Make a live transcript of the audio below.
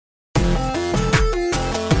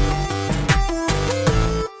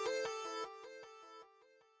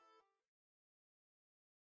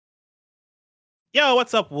Yo,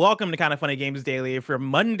 what's up? Welcome to Kind of Funny Games Daily for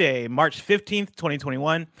Monday, March 15th,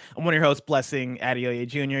 2021. I'm one of your hosts, Blessing Adeoye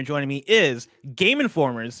Jr. Joining me is Game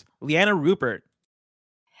Informer's Leanna Rupert.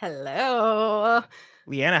 Hello.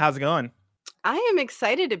 Leanna, how's it going? I am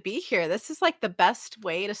excited to be here. This is like the best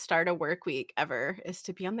way to start a work week ever is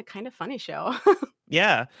to be on the Kind of Funny show.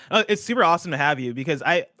 Yeah, it's super awesome to have you because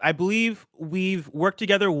I believe we've worked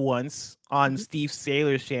together once on Steve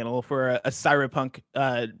Saylor's channel for a cyberpunk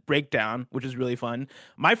breakdown, which is really fun.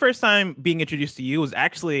 My first time being introduced to you was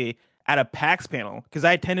actually at a PAX panel because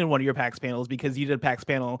I attended one of your PAX panels because you did a PAX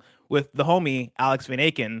panel with the homie Alex Van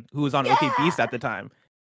Aken, who was on OK Beast at the time.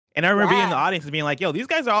 And I remember being in the audience and being like, yo, these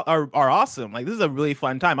guys are awesome. Like, this is a really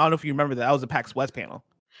fun time. I don't know if you remember that. That was a PAX West panel.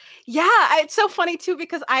 Yeah, it's so funny too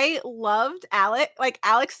because I loved Alex. Like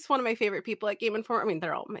Alex is one of my favorite people at Game Informer. I mean,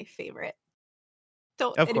 they're all my favorite.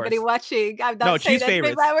 Don't Of anybody course. watching? I'm not No, saying choose any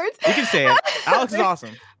favorites. bad words. You can say it. Alex is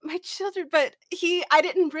awesome. My children, but I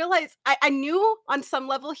didn't realize. I knew on some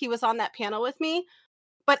level he was on that panel with me,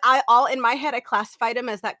 but in my head I classified him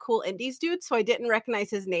as that cool indies dude, so I didn't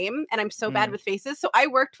recognize his name, and I'm so bad with faces. So I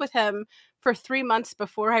worked with him for 3 months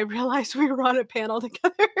before I realized we were on a panel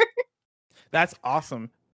together. That's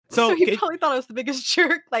awesome. So he probably thought I was the biggest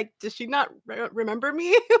jerk. Like, does she not remember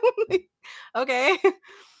me? Okay.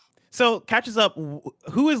 So catch us up.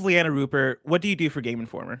 Who is Leanna Rupert? What do you do for Game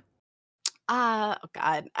Informer? Oh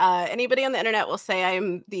God. Anybody on the internet will say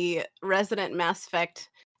I'm the resident Mass Effect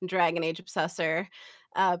Dragon Age obsessor.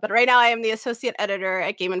 But right now I am the associate editor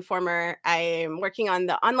at Game Informer. I'm working on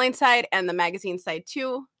the online side and the magazine side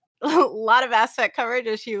too. A lot of Mass Effect coverage,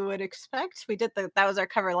 as you would expect. We did that was our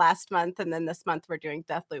cover last month, and then this month we're doing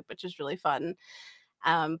Deathloop, which is really fun.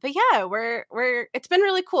 But yeah, it's been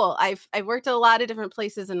really cool. I've worked at a lot of different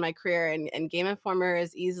places in my career, and Game Informer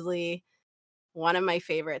is easily one of my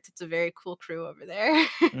favorites. It's a very cool crew over there.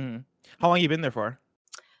 How long have you been there for?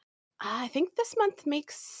 I think this month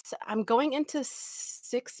I'm going into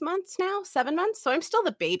 6 months now, 7 months. So I'm still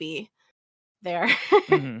the baby there.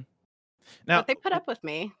 Now, but they put up with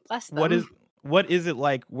me. Bless them. What is it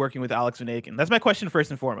like working with Alex Van Aken? That's my question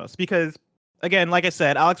first and foremost, because again, like I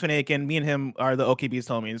said, Alex Van Aken, me and him are the OK Beast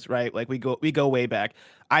homies, right? Like we go way back.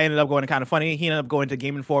 I ended up going to Kind of Funny. He ended up going to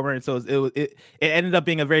Game Informer, and so it ended up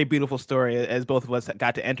being a very beautiful story as both of us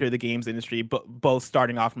got to enter the games industry, but both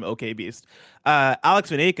starting off from OK Beast.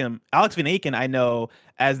 Alex Van Aken, I know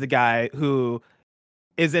as the guy who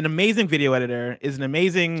is an amazing video editor, is an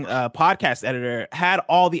amazing podcast editor, had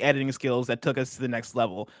all the editing skills that took us to the next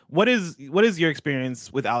level. What is your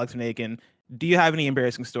experience with Alex Van Aken? Do you have any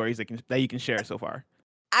embarrassing stories that you can share so far?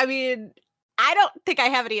 I mean, I don't think I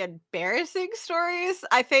have any embarrassing stories.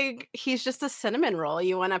 I think he's just a cinnamon roll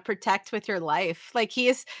you want to protect with your life. Like, he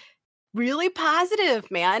is really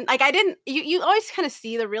positive, man. Like, you always kind of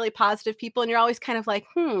see the really positive people and you're always kind of like,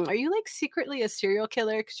 are you like secretly a serial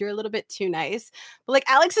killer because you're a little bit too nice? But like,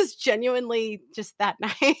 Alex is genuinely just that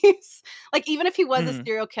nice. Like, even if he was a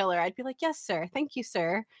serial killer, I'd be like, yes, sir. Thank you,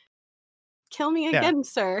 sir. Kill me again,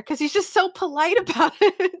 sir, because he's just so polite about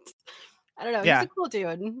it. I don't know. He's a cool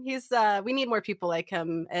dude. He's we need more people like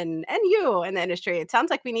him and you in the industry. It sounds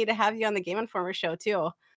like we need to have you on the Game Informer show too.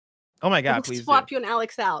 Oh my God, we'll please swap you and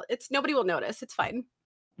Alex out. Nobody will notice. It's fine.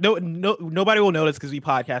 No, nobody will notice because we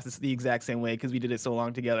podcast this the exact same way because we did it so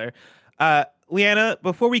long together. Leanna,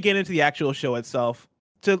 before we get into the actual show itself,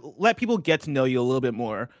 to let people get to know you a little bit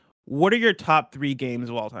more, what are your top 3 games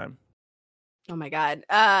of all time? Oh my God.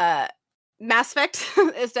 Mass Effect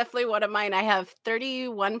is definitely one of mine. I have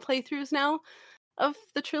 31 playthroughs now of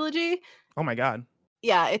the trilogy. Oh my God.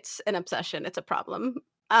 Yeah, it's an obsession. It's a problem.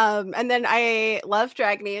 And then I love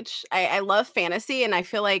Dragon Age. I love fantasy, and I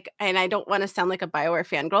feel like, and I don't want to sound like a BioWare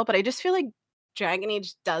fangirl, but I just feel like Dragon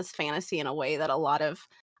Age does fantasy in a way that a lot of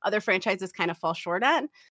other franchises kind of fall short at.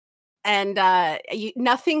 And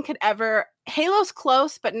nothing could ever, Halo's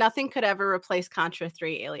close, but nothing could ever replace Contra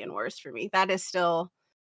 3 Alien Wars for me. That is still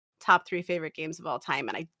top 3 favorite games of all time,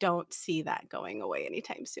 and I don't see that going away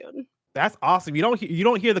anytime soon. That's awesome. You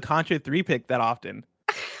don't hear the Contra 3 pick that often.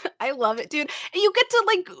 I love it, dude. And you get to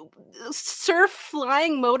like surf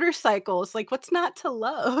flying motorcycles. Like, what's not to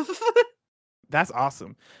love? That's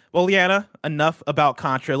awesome. Well, Leanna, enough about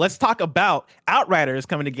Contra. Let's talk about Outriders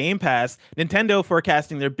coming to Game Pass, Nintendo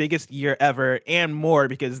forecasting their biggest year ever, and more,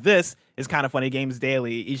 because this is Kind of Funny Games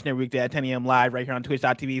Daily, each and every weekday at 10 a.m. live right here on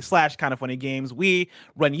twitch.tv/kindoffunnygames. We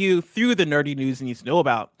run you through the nerdy news you need to know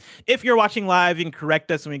about. If you're watching live, you can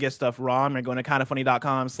correct us when we get stuff wrong by going to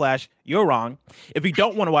kindoffunny.com/you're wrong. If you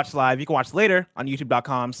don't want to watch live, you can watch later on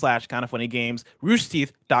youtube.com/kindoffunnygames,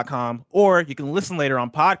 roosterteeth.com, or you can listen later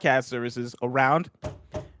on podcast services around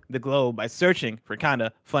the globe by searching for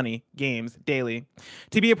Kinda Funny Games daily.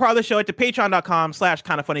 To be a part of the show, head to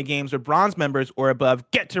patreon.com/kindafunnygames, where bronze members or above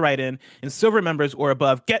get to write in, and silver members or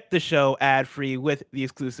above get the show ad-free with the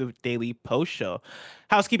exclusive daily post show.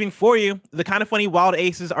 Housekeeping for you, the Kinda Funny Wild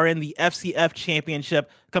Aces are in the FCF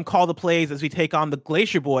Championship. Come call the plays as we take on the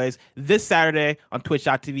Glacier Boys this Saturday on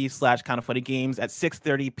twitch.tv/kindafunnygames at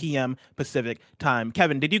 6:30 p.m. Pacific time.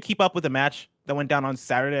 Kevin, did you keep up with the match that went down on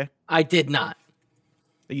Saturday? I did not.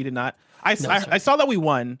 You did not? I saw that we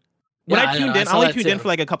won. When Yeah, I tuned in, I only tuned in for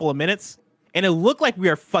like a couple of minutes, and it looked like we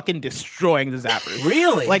were fucking destroying the Zappers.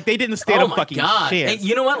 Really? Like they didn't stand a fucking chance. Hey,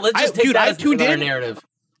 you know what? Let's just take that as our narrative.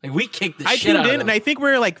 Like we kicked the shit out of them. I tuned in, and I think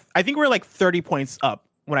we're like 30 points up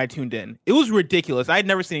when I tuned in. It was ridiculous. I had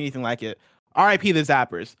never seen anything like it. R.I.P. the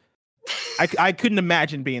Zappers. I couldn't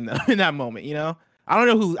imagine being them in that moment. You know, I don't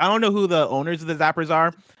know who the owners of the Zappers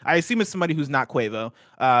are. I assume it's somebody who's not Quavo.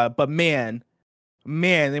 But man,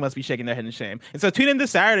 they must be shaking their head in shame. And so tune in this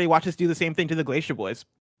Saturday. Watch us do the same thing to the Glacier Boys.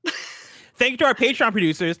 Thank you to our Patreon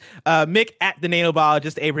producers, Mick at the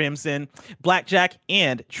Nanobiologist Abrahamson, Blackjack,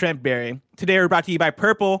 and Trent Berry. Today we're brought to you by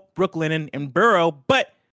Purple, Brooklinen, and Burrow,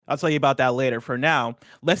 but I'll tell you about that later. For now,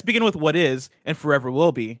 let's begin with what is and forever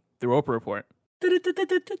will be the Roper Report. It's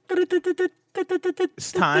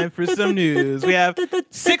time for some news. We have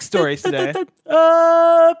 6 stories today.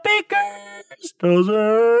 Baker's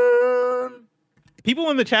dozen. People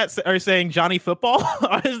in the chat are saying Johnny Football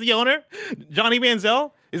is the owner. Johnny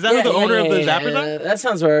Manziel? Is that the owner of the Zappers are? That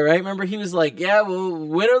sounds right. Remember, he was like, yeah, well,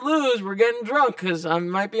 win or lose, we're getting drunk because I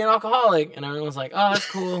might be an alcoholic. And everyone was like, oh, that's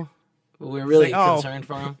cool. But we're really concerned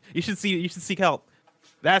for him. You should seek help.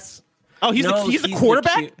 He's the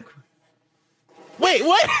quarterback? Wait,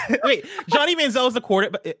 what? Wait, Johnny Manziel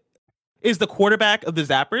is the quarterback of the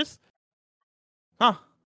Zappers? Huh.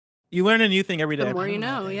 You learn a new thing every day. The more you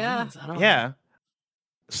know, yeah. Yeah.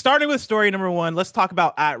 Starting with story number 1, let's talk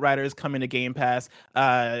about Outriders coming to Game Pass.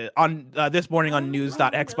 On this morning on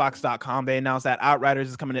news.xbox.com, they announced that Outriders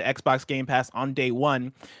is coming to Xbox Game Pass on day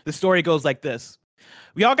 1. The story goes like this.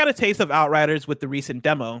 We all got a taste of Outriders with the recent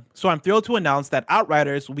demo, so I'm thrilled to announce that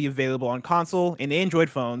Outriders will be available on console and Android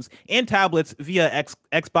phones and tablets via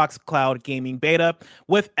Xbox Cloud Gaming Beta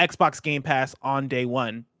with Xbox Game Pass on day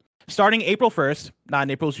 1. Starting April 1st, not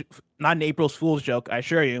an April's Fool's joke, I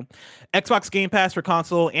assure you, Xbox Game Pass for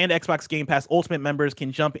console and Xbox Game Pass Ultimate members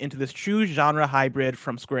can jump into this true genre hybrid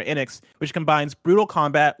from Square Enix, which combines brutal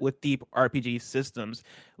combat with deep RPG systems.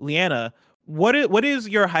 Leanna, what is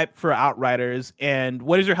your hype for Outriders, and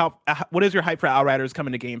what is your hype for Outriders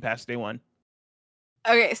coming to Game Pass day 1?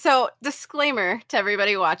 Okay, so disclaimer to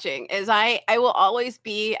everybody watching is I will always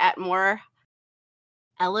be at more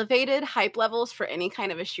elevated hype levels for any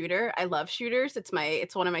kind of a shooter. I love shooters. It's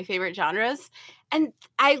one of my favorite genres. And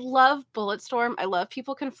I love Bulletstorm. I love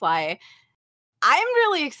People Can Fly. I'm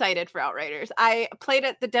really excited for Outriders. I played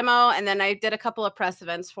at the demo and then I did a couple of press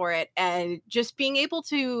events for it, and just being able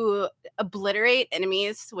to obliterate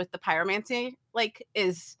enemies with the pyromancy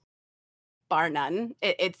is bar none.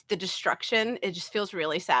 It's the destruction. It just feels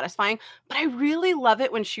really satisfying. But I really love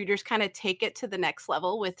it when shooters kind of take it to the next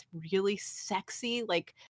level with really sexy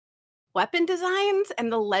weapon designs,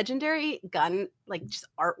 and the legendary gun just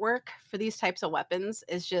artwork for these types of weapons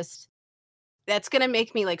is just, that's going to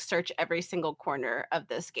make me search every single corner of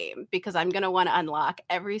this game, because I'm going to want to unlock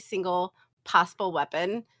every single possible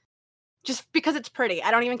weapon just because it's pretty.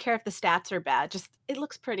 I don't even care if the stats are bad. Just, it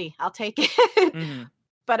looks pretty. I'll take it. Mm-hmm.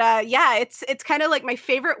 But yeah, it's kind of my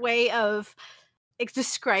favorite way of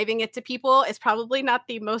describing it to people is probably not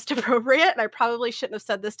the most appropriate, and I probably shouldn't have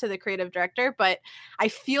said this to the creative director, but I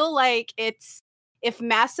feel like it's if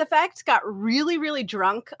Mass Effect got really, really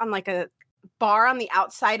drunk on a bar on the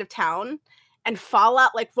outside of town, and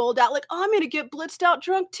Fallout rolled out oh, I'm gonna get blitzed out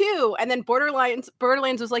drunk too, and then Borderlands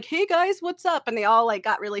was like, hey guys, what's up, and they all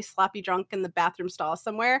got really sloppy drunk in the bathroom stall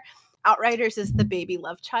somewhere. Outriders is the baby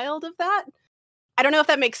love child of that. I don't know if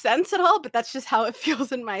that makes sense at all, but that's just how it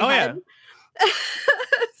feels in my head. Yeah.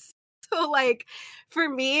 So for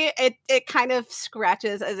me, it kind of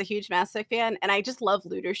scratches as a huge Mass Effect fan, and I just love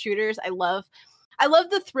looter shooters. I love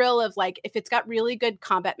the thrill of if it's got really good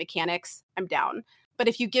combat mechanics, I'm down. But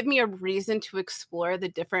if you give me a reason to explore the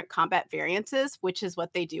different combat variances, which is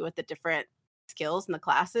what they do with the different skills and the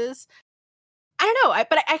classes, I don't know.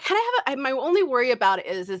 But I kind of have my only worry about it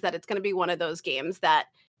is that it's going to be one of those games that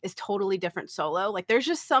is totally different solo. There's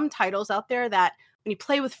just some titles out there that when you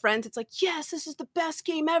play with friends, it's yes, this is the best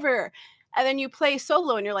game ever. And then you play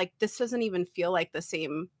solo and you're this doesn't even feel like the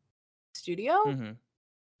same studio. Mm-hmm.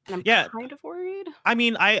 And I'm kind of worried. I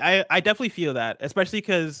mean, I definitely feel that, especially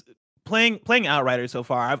because playing Outriders so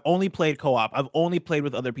far, I've only played co-op. I've only played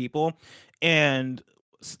with other people, and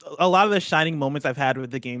a lot of the shining moments I've had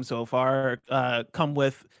with the game so far come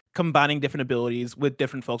with combining different abilities with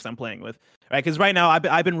different folks I'm playing with, right? Because right now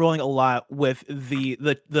I've been rolling a lot with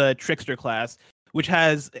the Trickster class, which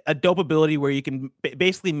has a dope ability where you can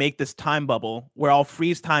basically make this time bubble where I'll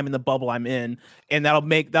freeze time in the bubble I'm in, and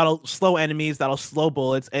that'll slow enemies, that'll slow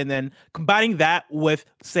bullets, and then combining that with,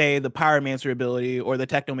 say, the Pyromancer ability or the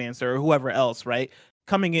Technomancer or whoever else, right?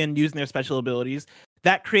 Coming in using their special abilities,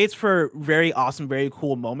 that creates for very awesome, very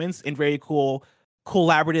cool moments and very cool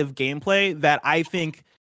collaborative gameplay that I think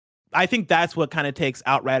that's what kind of takes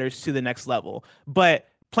Outriders to the next level. But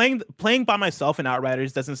playing by myself in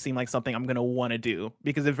Outriders doesn't seem like something I'm gonna want to do,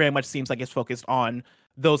 because it very much seems like it's focused on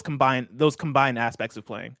those combined aspects of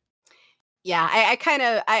playing. Yeah, I kind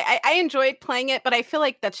of I enjoyed playing it, but I feel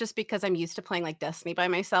like that's just because I'm used to playing like Destiny by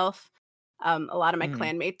myself. A lot of my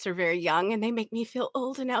clan mates are very young, and they make me feel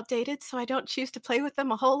old and outdated, so I don't choose to play with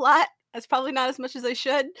them a whole lot. That's probably not as much as I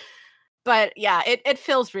should. But yeah, it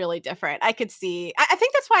feels really different. I could see. I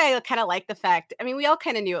think that's why I kind of like the fact. I mean, we all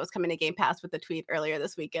kind of knew it was coming to Game Pass with the tweet earlier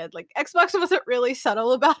this weekend. Like Xbox wasn't really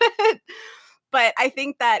subtle about it, but I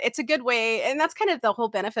think that it's a good way, and that's kind of the whole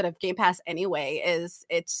benefit of Game Pass anyway. Is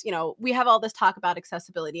it's we have all this talk about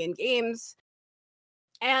accessibility in games,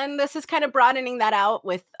 and this is kind of broadening that out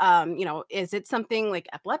with is it something like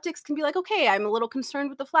epileptics can be like, okay, I'm a little concerned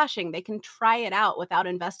with the flashing. They can try it out without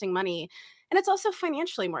investing money. And it's also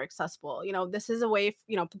financially more accessible. This is a way,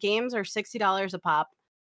 games are $60 a pop.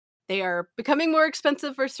 They are becoming more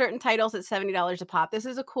expensive for certain titles at $70 a pop. This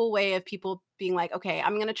is a cool way of people being like, okay,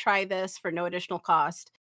 I'm going to try this for no additional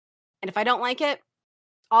cost. And if I don't like it,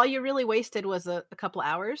 all you really wasted was a couple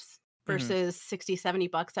hours versus 60, $70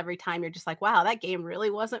 every time. You're just like, wow, that game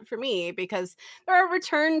really wasn't for me, because there are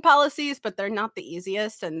return policies, but they're not the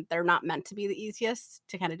easiest, and they're not meant to be the easiest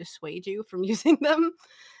to kind of dissuade you from using them.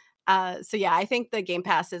 So yeah, I think the Game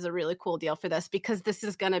Pass is a really cool deal for this, because this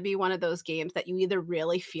is going to be one of those games that you either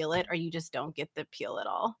really feel it or you just don't get the appeal at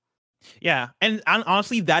all. Yeah, and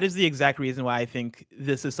honestly, that is the exact reason why I think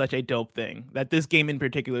this is such a dope thing, that this game in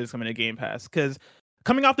particular is coming to Game Pass. Because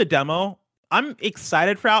coming off the demo, I'm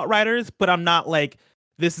excited for Outriders, but I'm not like,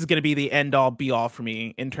 this is going to be the end all be all for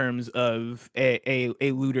me in terms of a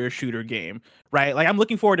looter shooter game, right? Like, I'm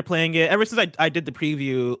looking forward to playing it. Ever since I did the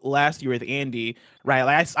preview last year with Andy, right?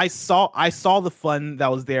 Like, I saw the fun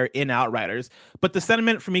that was there in Outriders, but the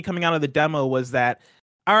sentiment for me coming out of the demo was that,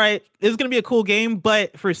 all right, this is going to be a cool game,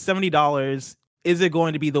 but for $70, is it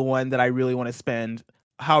going to be the one that I really want to spend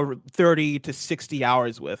 30 to 60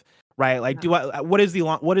 hours with? Right? Like, what is the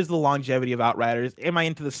longevity of Outriders? Am I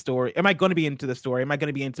into the story? Am I going to be into the story? Am I going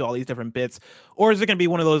to be into all these different bits? Or is it going to be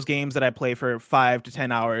one of those games that I play for 5 to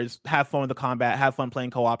 10 hours, have fun with the combat, have fun playing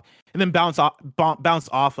co-op, and then bounce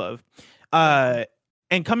off of?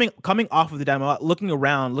 And coming off of the demo, looking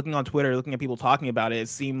around, looking on Twitter, looking at people talking about it, it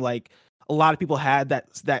seemed like a lot of people had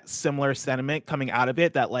that similar sentiment coming out of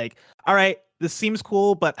it, that like, all right, this seems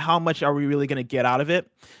cool, but how much are we really going to get out of it?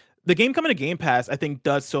 The game coming to Game Pass, I think,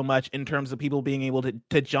 does so much in terms of people being able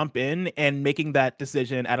to jump in and making that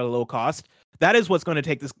decision at a low cost. That is what's going to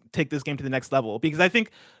take this game to the next level. Because I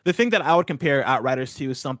think the thing that I would compare Outriders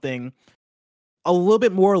to is something a little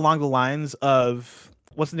bit more along the lines of,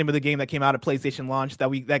 what's the name of the game that came out at PlayStation launch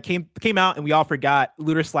that came out and we all forgot?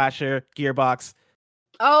 Looter Slasher, Gearbox.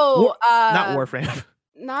 Oh, not Warframe.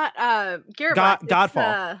 Not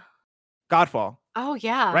Gearbox. Godfall. Oh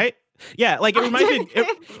yeah. Right? Yeah, like it reminds me.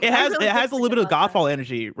 It has a little bit of Godfall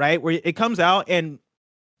energy, right? Where it comes out, and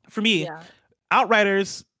for me,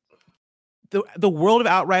 Outriders, the world of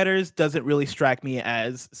Outriders doesn't really strike me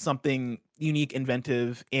as something unique,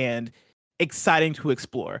 inventive, and exciting to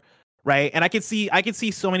explore, right? And I could see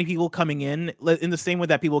so many people coming in the same way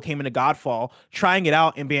that people came into Godfall, trying it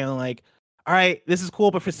out and being like, all right, this is cool,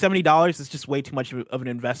 but for $70, it's just way too much of an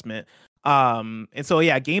investment. And so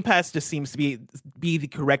yeah, Game Pass just seems to be the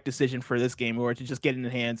correct decision for this game, or to just get in the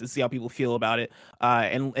hands and see how people feel about it,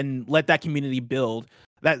 and let that community build.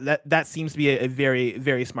 That seems to be a very,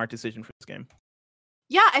 very smart decision for this game.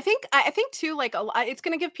 Yeah, I think too, like it's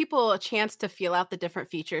going to give people a chance to feel out the different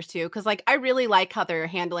features too, because like I really like how they're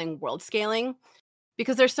handling world scaling,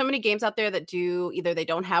 because there's so many games out there that do either they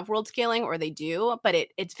don't have world scaling or they do, but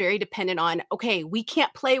it's very dependent on, okay, we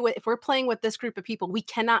can't play with, if we're playing with this group of people, we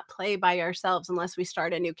cannot play by ourselves unless we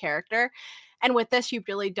start a new character. And with this, you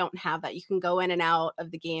really don't have that. You can go in and out of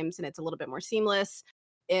the games and it's a little bit more seamless.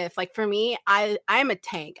 If like for me, I'm a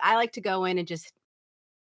tank. I like to go in and just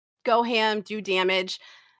go ham, do damage,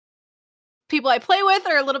 people I play with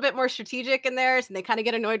are a little bit more strategic in theirs, and they kind of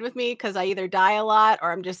get annoyed with me because I either die a lot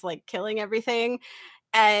or I'm just like killing everything.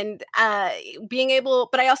 And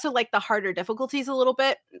but I also like the harder difficulties a little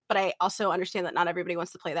bit, but I also understand that not everybody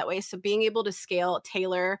wants to play that way. So being able to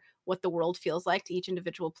tailor what the world feels like to each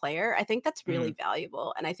individual player, I think that's really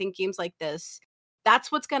valuable. And I think games like this,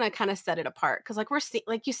 that's what's going to kind of set it apart. Cause like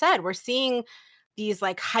like you said, we're seeing these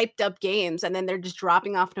like hyped up games and then they're just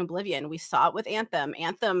dropping off in oblivion. We saw it with Anthem.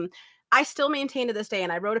 I still maintain to this day,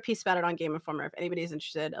 and I wrote a piece about it on Game Informer if anybody's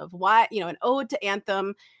interested, of why, an ode to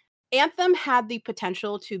Anthem. Anthem had the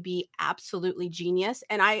potential to be absolutely genius.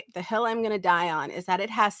 And the hill I'm going to die on is that it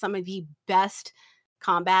has some of the best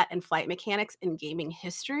combat and flight mechanics in gaming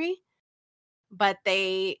history, but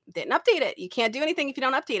they didn't update it. You can't do anything if you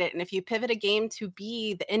don't update it. And if you pivot a game to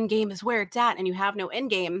be the end game is where it's at and you have no end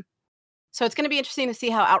game. So it's going to be interesting to see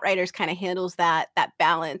how Outriders kind of handles that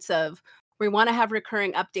balance of, we want to have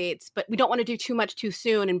recurring updates, but we don't want to do too much too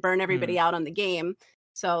soon and burn everybody out on the game.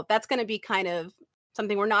 So that's going to be kind of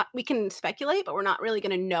something we can speculate, but we're not really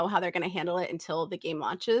going to know how they're going to handle it until the game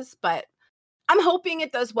launches. But I'm hoping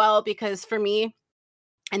it does well, because for me,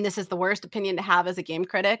 and this is the worst opinion to have as a game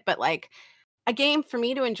critic, but like a game, for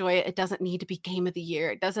me to enjoy it, it doesn't need to be game of the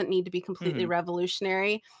year. It doesn't need to be completely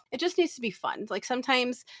revolutionary. It just needs to be fun. Like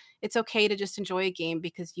sometimes it's okay to just enjoy a game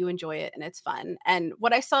because you enjoy it and it's fun. And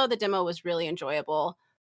what I saw of the demo was really enjoyable.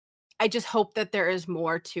 I just hope that there is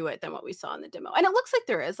more to it than what we saw in the demo. And it looks like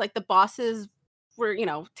there is. Like the bosses were,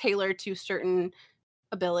 tailored to certain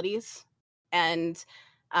abilities, and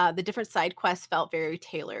the different side quests felt very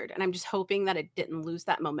tailored. And I'm just hoping that it didn't lose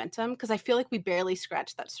that momentum, because I feel like we barely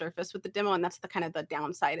scratched that surface with the demo, and that's the kind of the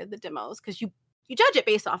downside of the demos, because you judge it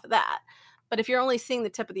based off of that. But if you're only seeing the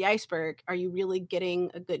tip of the iceberg, are you really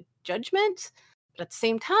getting a good judgment? But at the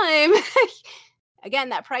same time, again,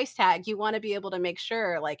 that price tag, you want to be able to make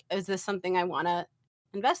sure, like, is this something I want to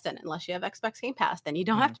invest in? Unless you have Xbox Game Pass, then you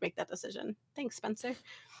don't have to make that decision. Thanks, Spencer.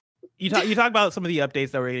 You talk about some of the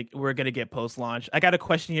updates that we're going to get post-launch. I got a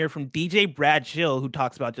question here from DJ Brad Chill, who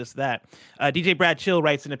talks about just that. DJ Brad Chill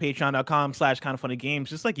writes into patreon.com/kindoffunnygames,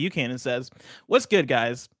 just like you can, and says, "What's good,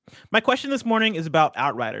 guys? My question this morning is about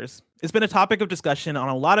Outriders. It's been a topic of discussion on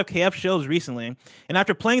a lot of KF shows recently, and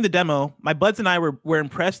after playing the demo, my buds and I were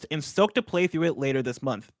impressed and stoked to play through it later this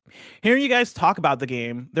month. Hearing you guys talk about the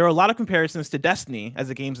game, there are a lot of comparisons to Destiny as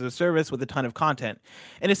a games as a service with a ton of content,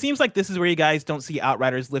 and it seems like this is where you guys don't see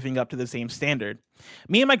Outriders living up to the same standard.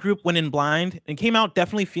 Me and my group went in blind and came out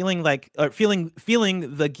definitely feeling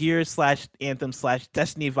the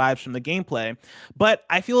Gears/Anthem/Destiny vibes from the gameplay, but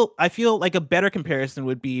I feel like a better comparison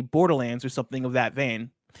would be Borderlands or something of that vein.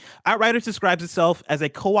 Outriders describes itself as a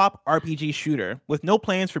co-op RPG shooter with no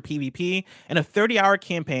plans for PvP and a 30-hour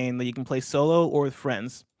campaign that you can play solo or with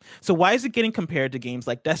friends. So why is it getting compared to games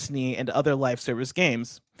like Destiny and other live service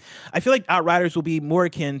games? I feel like Outriders will be more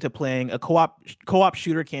akin to playing a co-op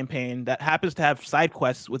shooter campaign that happens to have side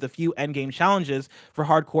quests with a few endgame challenges for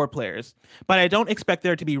hardcore players. But I don't expect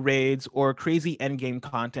there to be raids or crazy endgame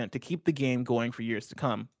content to keep the game going for years to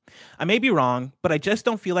come. I may be wrong, but I just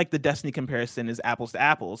don't feel like the Destiny comparison is apples to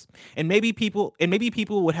apples. And maybe people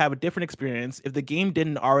would have a different experience if the game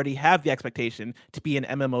didn't already have the expectation to be an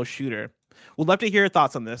MMO shooter. Would love to hear your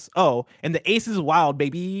thoughts on this. Oh, and the ace is wild,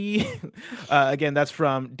 baby. Again, that's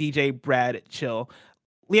from DJ Brad Chill.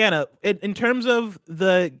 Leanna, in terms of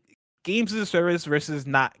the games as a service versus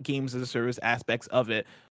not games as a service aspects of it,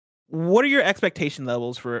 what are your expectation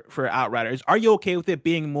levels for Outriders? Are you okay with it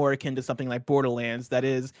being more akin to something like Borderlands that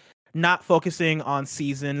is not focusing on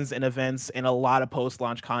seasons and events and a lot of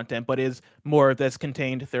post-launch content, but is more of this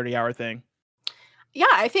contained 30-hour thing? Yeah,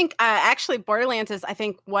 I think actually Borderlands is, I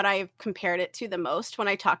think, what I've compared it to the most when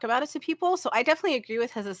I talk about it to people. So I definitely agree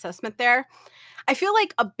with his assessment there. I feel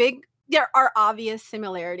like there are obvious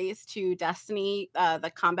similarities to Destiny. The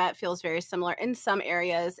combat feels very similar in some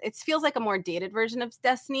areas. It feels like a more dated version of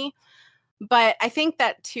Destiny. But I think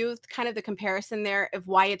that too, kind of the comparison there of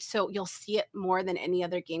why it's so, you'll see it more than any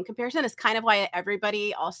other game comparison is kind of why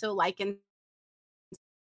everybody also likens.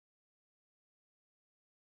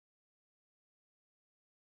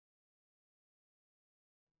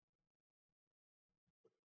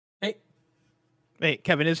 Hey,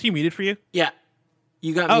 Kevin, is he muted for you? Yeah.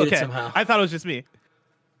 You got muted somehow. I thought it was just me.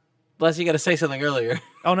 Bless, you got to say something earlier.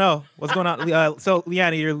 Oh, no. What's going on? So,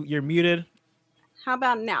 Leanna, you're muted. How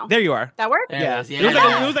about now? There you are. That worked? Yeah.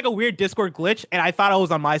 It was like a weird Discord glitch, and I thought I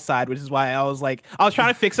was on my side, which is why I was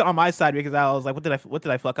trying to fix it on my side because I was like, what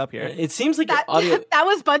did I fuck up here? It seems like that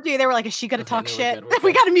was Bungie. They were like, is she gonna talk shit? Good.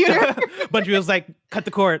 We gotta mute her. Bungie was like, cut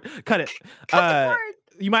the cord, cut it. Cut the cord.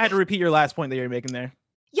 You might have to repeat your last point that you're making there.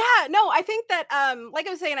 Yeah, no, I think that like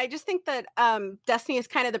I was saying, I just think that Destiny is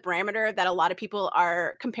kind of the parameter that a lot of people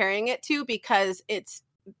are comparing it to because it's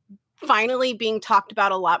finally being talked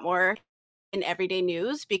about a lot more in everyday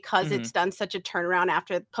news because Mm-hmm. it's done such a turnaround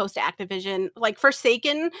after post Activision. Like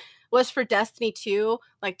Forsaken was for Destiny 2,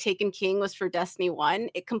 like Taken King was for Destiny 1.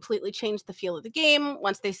 It completely changed the feel of the game.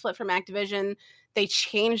 Once they split from Activision, they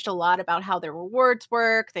changed a lot about how their rewards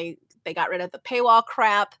work. They got rid of the paywall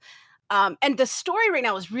crap. And the story right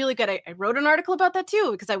now is really good. I wrote an article about that too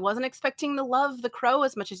because I wasn't expecting to love The Crow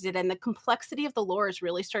as much as it did, and the complexity of the lore is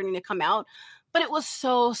really starting to come out. But it was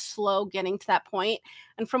so slow getting to that point.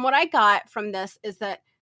 And from what I got from this is that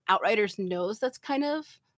Outriders knows that's kind of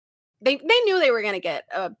they knew they were going to get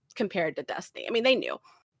compared to Destiny. I mean, they knew,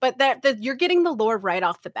 but that you're getting the lore right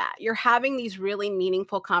off the bat. You're having these really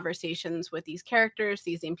meaningful conversations with these characters,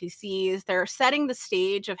 these NPCs. They're setting the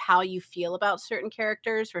stage of how you feel about certain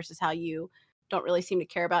characters versus how you don't really seem to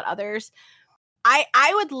care about others. I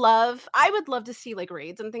would love to see like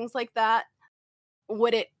raids and things like that.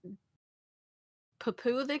 Would it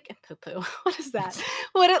poo-poo? What is that?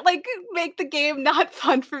 Would it like make the game not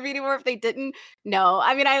fun for me anymore if they didn't? No.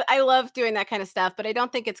 I mean, I love doing that kind of stuff, but I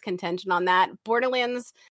don't think it's contingent on that.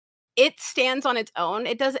 Borderlands, it stands on its own.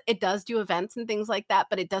 It does do events and things like that,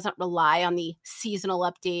 but it doesn't rely on the seasonal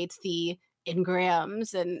updates, the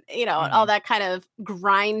engrams, and all that kind of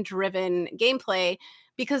grind-driven gameplay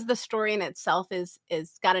because the story in itself is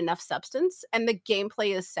got enough substance and the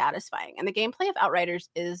gameplay is satisfying. And the gameplay of Outriders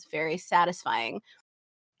is very satisfying.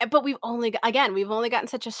 But we've only gotten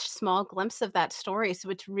such a small glimpse of that story, so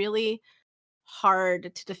it's really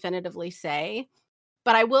hard to definitively say.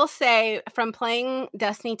 But I will say from playing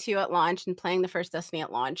Destiny 2 at launch and playing the first Destiny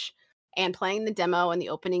at launch and playing the demo and the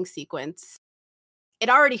opening sequence, it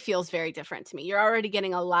already feels very different to me. You're already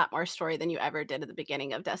getting a lot more story than you ever did at the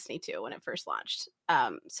beginning of Destiny 2 when it first launched.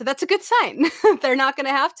 So that's a good sign. They're not going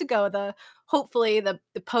to have to go hopefully the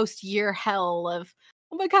post-year hell of,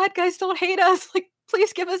 oh my God, guys, don't hate us. Like,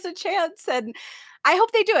 please give us a chance. And I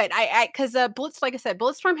hope they do it. Because like I said,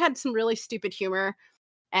 Bulletstorm had some really stupid humor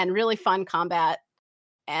and really fun combat.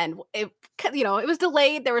 And it was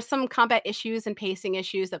delayed. There were some combat issues and pacing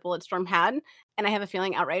issues that Bulletstorm had. And I have a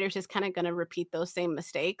feeling Outriders is kind of going to repeat those same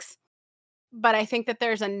mistakes. But I think that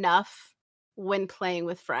there's enough when playing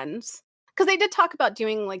with friends. Because they did talk about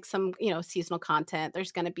doing like some, seasonal content.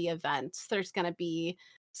 There's going to be events. There's going to be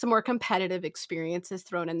some more competitive experiences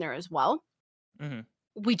thrown in there as well. Mm-hmm.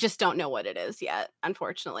 We just don't know what it is yet,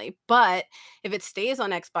 unfortunately. But if it stays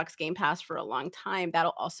on Xbox Game Pass for a long time,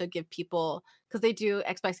 that'll also give people, because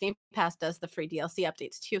Xbox Game Pass does the free DLC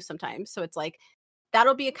updates too sometimes. So it's like,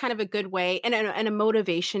 that'll be a kind of a good way and a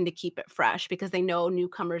motivation to keep it fresh because they know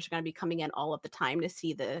newcomers are going to be coming in all of the time to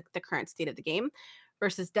see the current state of the game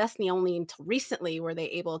versus Destiny only until recently were they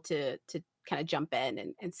able to kind of jump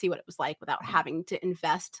in and see what it was like without having to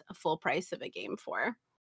invest a full price of a game for.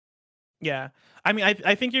 Yeah, I mean,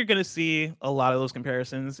 I think you're gonna see a lot of those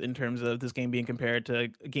comparisons in terms of this game being compared to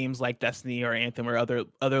games like Destiny or Anthem or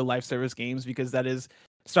other live service games because that is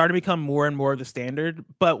starting to become more and more of the standard.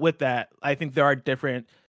 But with that, I think there are different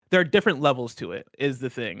levels to it. Is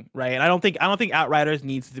the thing, right? And I don't think Outriders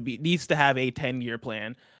needs to have a 10-year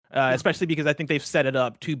plan, especially because I think they've set it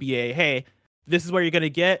up to be hey, this is where you're going to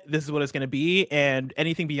get, this is what it's going to be, and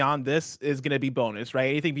anything beyond this is going to be bonus,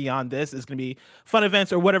 right? Anything beyond this is going to be fun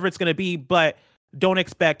events or whatever it's going to be, but don't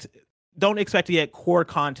expect to get core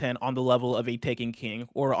content on the level of a Taken King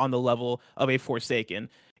or on the level of a Forsaken.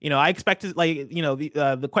 I expect to,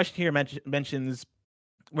 the question here mentions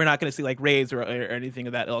we're not going to see like raids or anything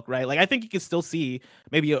of that ilk, right? Like I think you can still see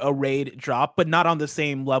maybe a raid drop, but not on the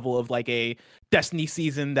same level of like a Destiny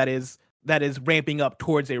season that is ramping up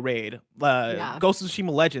towards a raid. Ghost of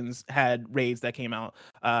Tsushima Legends had raids that came out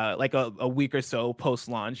like a week or so post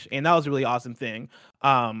launch, and that was a really awesome thing.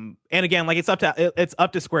 And again, like it's up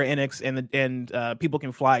to Square Enix and People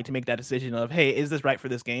Can Fly to make that decision of, hey, is this right for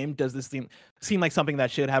this game? Does this seem like something that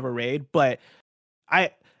should have a raid? But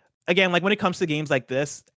again, like when it comes to games like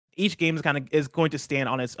this, each game is going to stand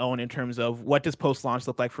on its own in terms of what does post-launch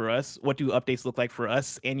look like for us, what do updates look like for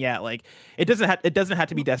us, and yeah, like it doesn't have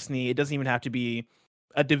to be Destiny, it doesn't even have to be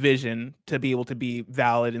a Division to be able to be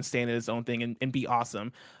valid and stand in its own thing and be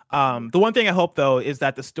awesome. The one thing I hope though is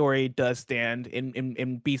that the story does stand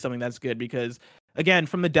and be something that's good because again,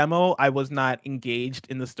 from the demo, I was not engaged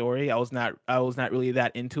in the story. I was not really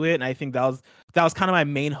that into it, and I think that was kind of my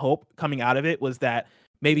main hope coming out of it was that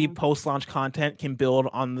maybe post-launch content can build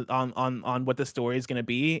on what the story is going to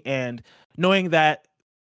be, and knowing that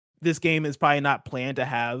this game is probably not planned to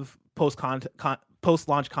have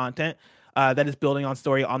post-launch content that is building on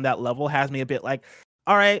story on that level has me a bit like,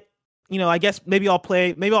 all right, I guess maybe I'll play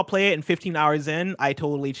it, and 15 hours in, I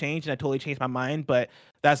totally changed my mind, but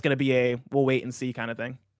that's going to be we'll wait and see kind of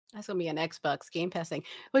thing. That's going to be an Xbox Game Pass thing.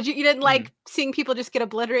 But you didn't like seeing people just get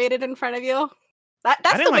obliterated in front of you?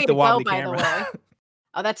 That's the way to go, by the way.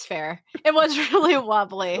 Oh, that's fair. It was really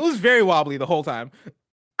wobbly. It was very wobbly the whole time.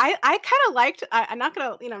 I kind of liked, I'm not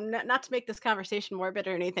going to, not to make this conversation morbid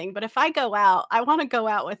or anything, but if I go out, I want to go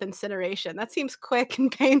out with incineration. That seems quick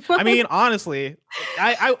and painless. I mean, honestly,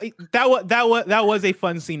 that was a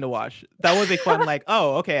fun scene to watch. That was a fun, like,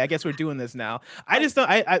 oh, okay, I guess we're doing this now. I just don't,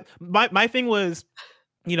 my thing was,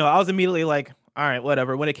 I was immediately like, all right,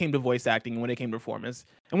 whatever, when it came to voice acting and when it came to performance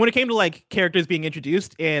and when it came to like characters being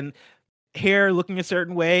introduced and hair looking a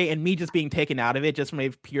certain way and me just being taken out of it just from a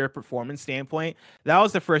pure performance standpoint, that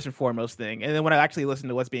was the first and foremost thing. And then when I actually listened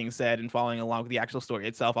to what's being said and following along with the actual story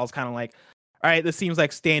itself, I was kind of like, all right, this seems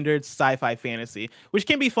like standard sci-fi fantasy, which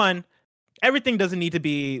can be fun. Everything doesn't need to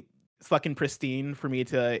be fucking pristine for me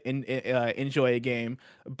to enjoy a game,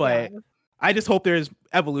 but I just hope there's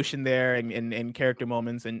evolution there and character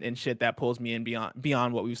moments and shit that pulls me in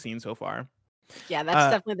beyond what we've seen so far. Yeah,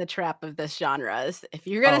 that's definitely the trap of this genre. Is if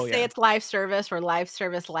you're going to say it's live service or live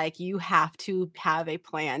service like, you have to have a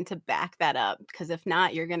plan to back that up, because if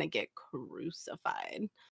not, you're going to get crucified.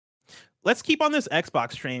 Let's keep on this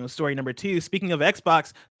Xbox train with story number 2. Speaking of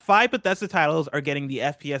Xbox, 5 Bethesda titles are getting the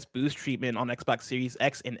FPS boost treatment on Xbox Series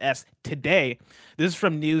X and S today. This is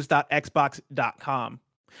from news.xbox.com.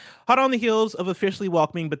 Hot on the heels of officially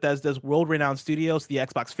welcoming Bethesda's world-renowned studios to the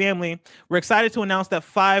Xbox family, we're excited to announce that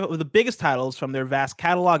 5 of the biggest titles from their vast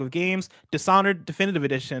catalog of games, Dishonored Definitive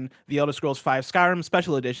Edition, The Elder Scrolls V Skyrim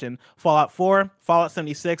Special Edition, Fallout 4, Fallout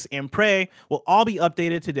 76, and Prey, will all be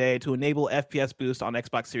updated today to enable FPS boost on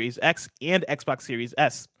Xbox Series X and Xbox Series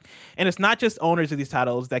S. And it's not just owners of these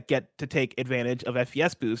titles that get to take advantage of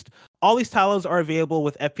FPS boost. All these titles are available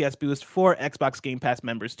with FPS boost for Xbox Game Pass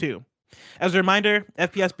members too. As a reminder,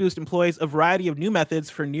 FPS Boost employs a variety of new methods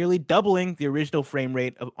for nearly doubling the original frame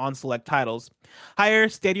rate on select titles. Higher,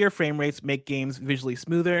 steadier frame rates make games visually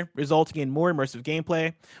smoother, resulting in more immersive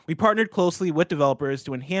gameplay. We partnered closely with developers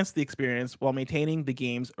to enhance the experience while maintaining the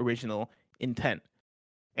game's original intent.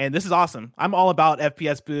 And this is awesome. I'm all about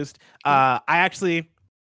FPS Boost. I'm actually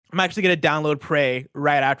going to download Prey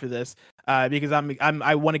right after this because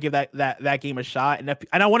I want to give that game a shot, and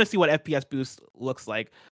I want to see what FPS Boost looks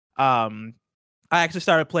like. I actually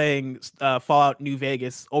started playing Fallout New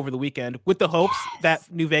Vegas over the weekend with the hopes that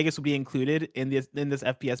New Vegas will be included in this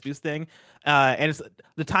FPS boost thing. And it's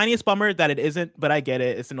the tiniest bummer that it isn't, but I get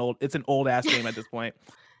it. It's an old ass game at this point.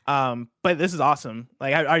 But this is awesome.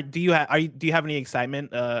 Like, do you have any excitement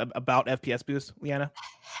about FPS boost, Leanna?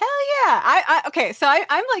 Hell yeah! Okay, so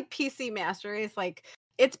I'm like PC master. It's like,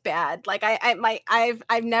 it's bad. Like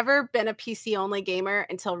I've never been a PC only gamer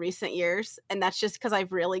until recent years, and that's just because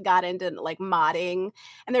I've really got into like modding,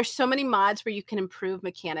 and there's so many mods where you can improve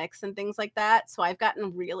mechanics and things like that. So I've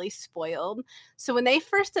gotten really spoiled. So when they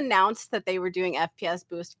first announced that they were doing FPS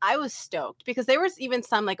boost, I was stoked, because there was even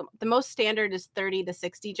some, like, the most standard is 30 to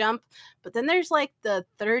 60 jump, but then there's like the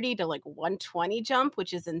 30 to like 120 jump,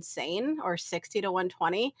 which is insane, or 60 to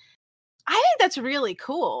 120. I think that's really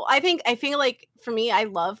cool. I feel like, for me, I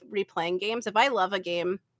love replaying games. If I love a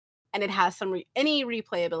game and it has any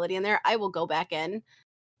replayability in there, I will go back in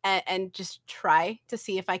and just try to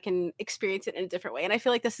see if I can experience it in a different way. And I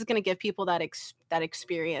feel like this is going to give people that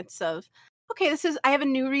experience of, okay, I have a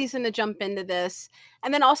new reason to jump into this.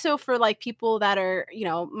 And then also for like people that are,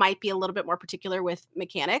 might be a little bit more particular with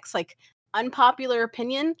mechanics, like, unpopular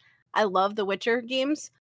opinion, I love the Witcher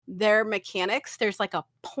games. Their mechanics, there's like a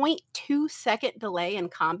 0.2 second delay in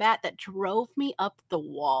combat that drove me up the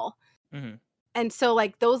wall. Mm-hmm. And so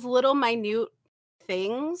like those little minute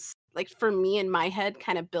things, like, for me in my head,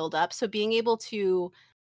 kind of build up. So being able to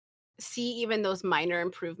see even those minor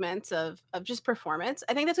improvements of just performance,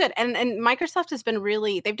 I think that's good. And Microsoft has been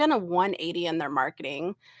they've done a 180 in their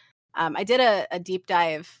marketing. I did a deep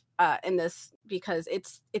dive in this because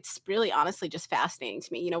it's really honestly just fascinating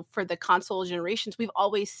to me. For the console generations, we've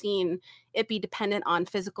always seen it be dependent on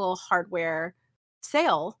physical hardware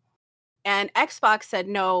sale. And Xbox said,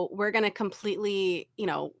 no, we're going to completely,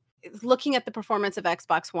 looking at the performance of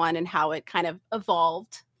Xbox One and how it kind of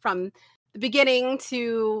evolved from the beginning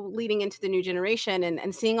to leading into the new generation,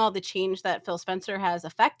 and seeing all the change that Phil Spencer has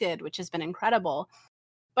affected, which has been incredible.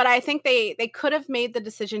 But I think they could have made the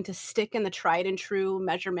decision to stick in the tried and true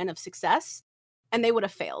measurement of success, and they would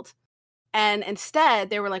have failed. And instead,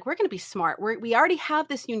 they were like, we're going to be smart. We already have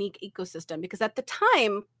this unique ecosystem, because at the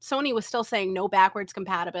time, Sony was still saying no backwards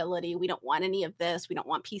compatibility. We don't want any of this. We don't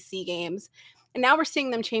want PC games. And now we're seeing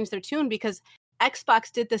them change their tune, because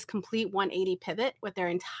Xbox did this complete 180 pivot with their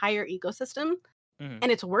entire ecosystem,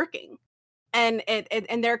 and it's working. And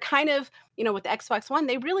and they're kind of, with the Xbox One,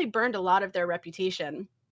 they really burned a lot of their reputation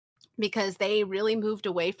because they really moved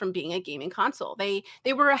away from being a gaming console. They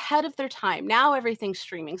were ahead of their time. Now everything's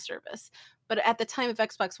streaming service. But at the time of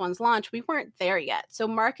Xbox One's launch, we weren't there yet. So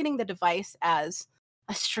marketing the device as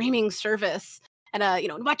a streaming service and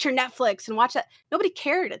watch your Netflix and watch that, nobody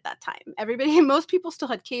cared at that time. Most people still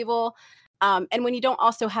had cable. And when you don't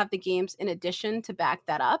also have the games in addition to back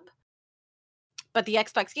that up, but the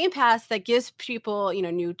Xbox Game Pass that gives people,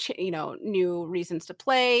 new reasons to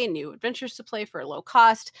play, new adventures to play for a low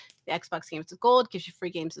cost. The Xbox Games with Gold gives you free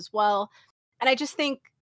games as well. And I just think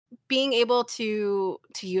being able to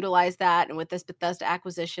utilize that, and with this Bethesda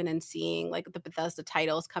acquisition and seeing like the Bethesda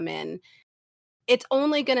titles come in, it's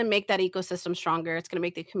only going to make that ecosystem stronger. It's going to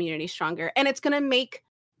make the community stronger, and it's going to make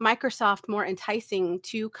Microsoft more enticing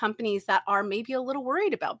to companies that are maybe a little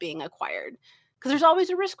worried about being acquired. Because there's always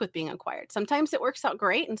a risk with being acquired. Sometimes it works out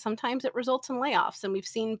great, and sometimes it results in layoffs. And we've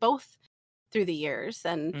seen both through the years.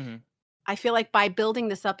 And I feel like by building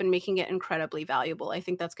this up and making it incredibly valuable, I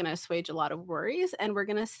think that's going to assuage a lot of worries. And we're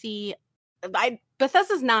going to see,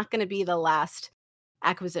 Bethesda's not going to be the last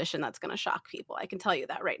acquisition that's going to shock people. I can tell you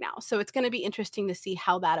that right now. So it's going to be interesting to see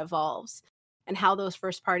how that evolves and how those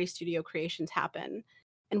first-party studio creations happen,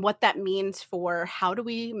 and what that means for how do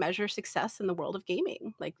we measure success in the world of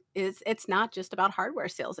gaming. Like, it's not just about hardware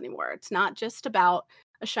sales anymore. It's not just about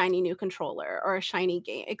a shiny new controller or a shiny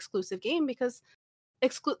exclusive game, because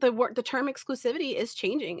the term exclusivity is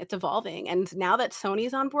changing. It's evolving. And now that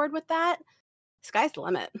Sony's on board with that, sky's the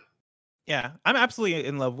limit. Yeah, I'm absolutely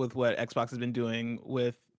in love with what Xbox has been doing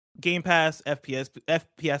with Game Pass,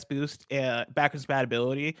 FPS boost, backwards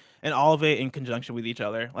compatibility, and all of it in conjunction with each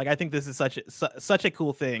other. Like, I think this is such a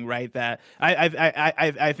cool thing, right? That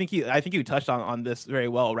I think you touched on this very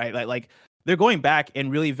well, right? Like they're going back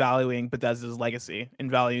and really valuing Bethesda's legacy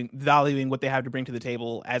and valuing what they have to bring to the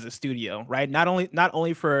table as a studio, right? Not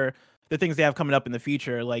only for the things they have coming up in the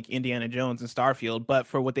future, like Indiana Jones and Starfield, but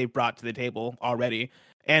for what they've brought to the table already.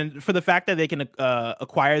 And for the fact that they can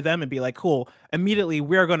acquire them and be like, cool, immediately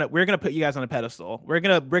we're gonna put you guys on a pedestal. We're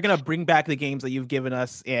gonna bring back the games that you've given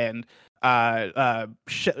us and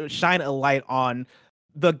shine a light on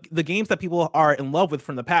the games that people are in love with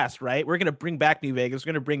from the past, right? We're gonna bring back New Vegas.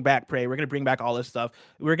 We're gonna bring back Prey. We're gonna bring back all this stuff.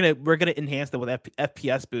 We're gonna enhance them with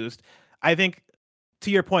FPS boost. I think,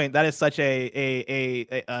 to your point, that is such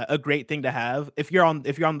a great thing to have. If you're on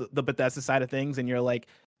the Bethesda side of things and you're like,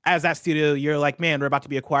 as that studio, you're like, man, we're about to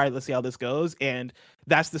be acquired. Let's see how this goes. And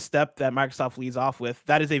that's the step that Microsoft leads off with.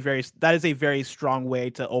 That is a very strong way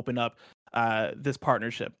to open up this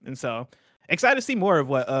partnership. And so excited to see more of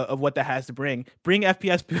what that has to bring. Bring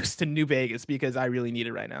FPS boost to New Vegas, because I really need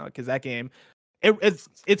it right now. Because that game,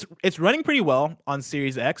 it's running pretty well on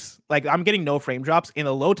Series X. Like, I'm getting no frame drops, and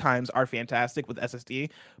the load times are fantastic with SSD.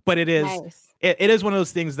 But it is nice. It is one of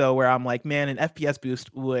those things though where I'm like, man, an FPS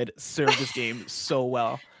boost would serve this game so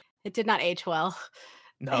well. It did not age well.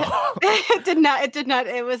 No, it did not. It did not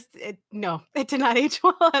age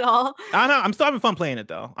well at all. I know. I'm still having fun playing it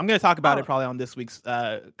though. I'm going to talk about it probably on this week's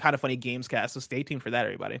Kind of Funny Games Cast. So stay tuned for that,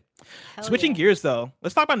 everybody. Switching gears though,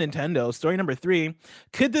 let's talk about Nintendo. Story number 3: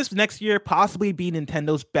 could this next year possibly be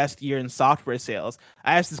Nintendo's best year in software sales?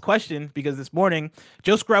 I asked this question because this morning,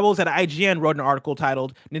 Joe Screbbles at IGN wrote an article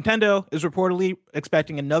titled "Nintendo is reportedly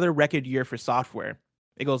expecting another record year for software."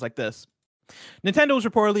 It goes like this. Nintendo is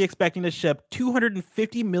reportedly expecting to ship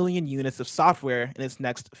 250 million units of software in its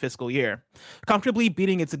next fiscal year, comfortably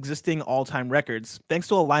beating its existing all-time records, thanks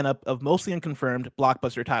to a lineup of mostly unconfirmed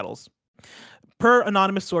blockbuster titles. Per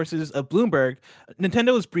anonymous sources of Bloomberg,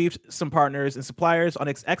 Nintendo has briefed some partners and suppliers on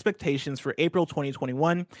its expectations for April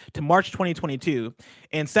 2021 to March 2022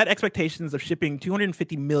 and set expectations of shipping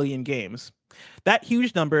 250 million games. That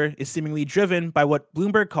huge number is seemingly driven by what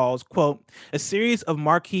Bloomberg calls, quote, a series of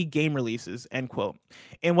marquee game releases, end quote,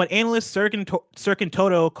 and what analyst Serkin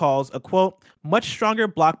Toto calls a, quote, much stronger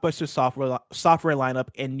blockbuster software lineup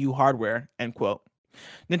and new hardware, end quote.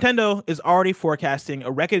 Nintendo is already forecasting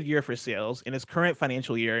a record year for sales in its current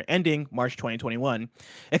financial year ending March 2021,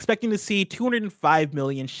 expecting to see 205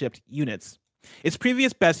 million shipped units. Its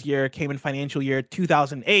previous best year came in financial year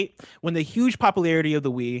 2008, when the huge popularity of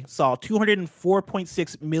the Wii saw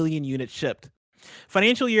 204.6 million units shipped.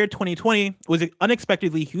 Financial year 2020 was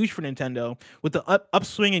unexpectedly huge for Nintendo, with the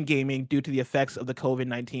upswing in gaming due to the effects of the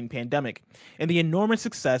COVID-19 pandemic and the enormous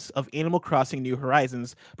success of Animal Crossing New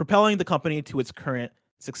Horizons, propelling the company to its current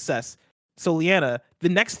success. So, Liana, the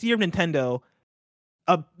next year of Nintendo,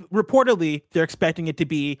 reportedly they're expecting it to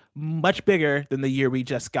be much bigger than the year we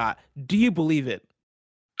just got. Do you believe it?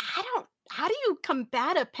 How do you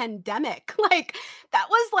combat a pandemic? Like, that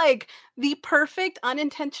was like the perfect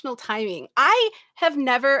unintentional timing. I have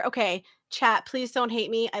never, okay, chat, please don't hate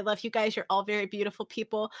me. I love you guys. You're all very beautiful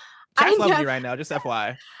people. Chat's loving you right now, just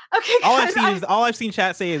FYI. Okay, all I've seen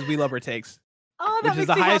chat say is we love her takes. Oh, which is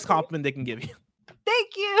the highest compliment they can give you.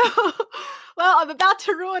 Thank you. Well, I'm about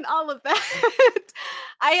to ruin all of that.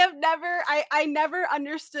 I never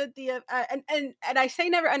understood the and I say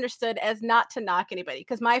never understood as not to knock anybody,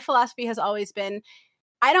 because my philosophy has always been,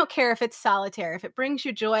 I don't care if it's solitaire. If it brings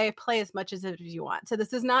you joy, play as much as you want. So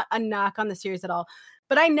this is not a knock on the series at all.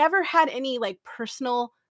 But I never had any like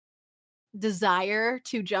personal desire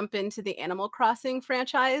to jump into the Animal Crossing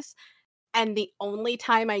franchise. And the only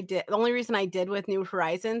reason I did with New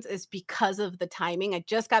Horizons is because of the timing. I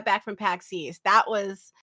just got back from PAX East. That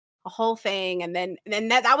was a whole thing. And then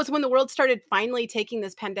that was when the world started finally taking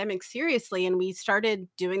this pandemic seriously, and we started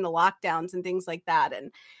doing the lockdowns and things like that.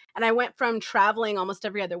 And I went from traveling almost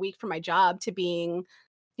every other week for my job to being,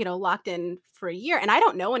 locked in for a year. And I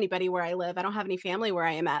don't know anybody where I live. I don't have any family where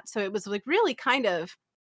I am at. So it was like really kind of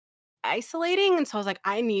isolating. And so I was like,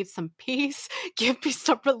 I need some peace. Give me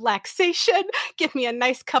some relaxation. Give me a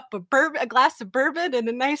nice cup of bourbon, a glass of bourbon, and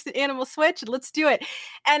a nice Animal Switch. And let's do it.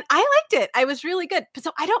 And I liked it. I was really good.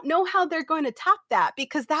 So I don't know how they're going to top that,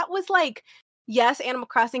 because that was like, yes, Animal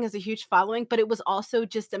Crossing has a huge following, but it was also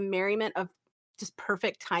just a merriment of just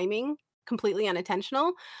perfect timing, completely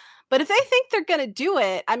unintentional. But if they think they're going to do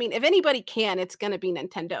it, I mean, if anybody can, it's going to be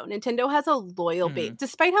Nintendo. Nintendo has a loyal base,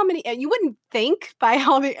 despite how many, you wouldn't think by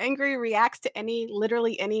how the angry reacts to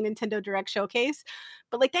literally any Nintendo Direct showcase,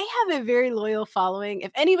 but like they have a very loyal following.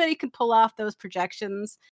 If anybody could pull off those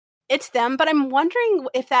projections, it's them. But I'm wondering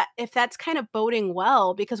if that's kind of boding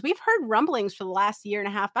well, because we've heard rumblings for the last year and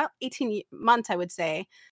a half, about 18 months, I would say,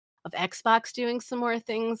 of Xbox doing some more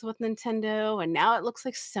things with Nintendo, and now it looks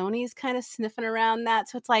like Sony's kind of sniffing around that.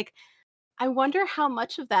 So it's like, I wonder how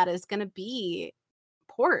much of that is going to be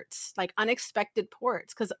ports, like unexpected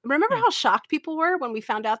ports. Because remember how shocked people were when we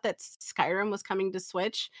found out that Skyrim was coming to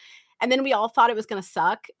Switch, and then we all thought it was going to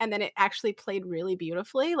suck, and then it actually played really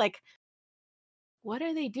beautifully. Like, what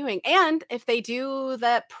are they doing? And if they do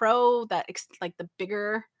that Pro, like the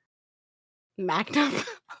bigger Magnum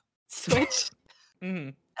Switch,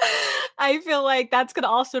 I feel like that's going to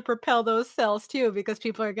also propel those sales too, because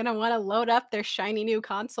people are going to want to load up their shiny new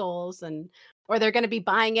consoles, or they're going to be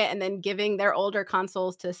buying it and then giving their older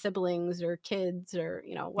consoles to siblings or kids or,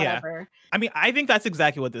 whatever. Yeah. I mean, I think that's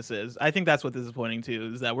exactly what this is. I think that's what this is pointing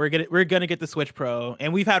to, is that we're going to get the Switch Pro,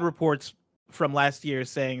 and we've had reports from last year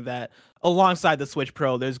saying that alongside the Switch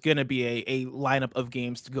Pro, there's going to be a lineup of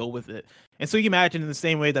games to go with it. And so you imagine, in the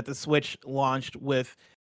same way that the Switch launched with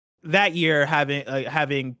that year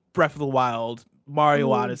having Breath of the Wild,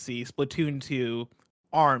 Mario Odyssey, Splatoon 2,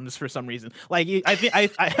 ARMS for some reason. Like,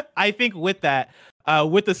 I think with that,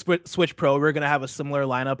 with the Switch Pro, we're gonna have a similar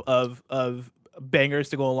lineup of bangers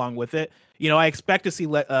to go along with it. I expect to see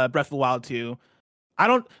Breath of the Wild 2.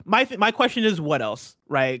 My question is, what else,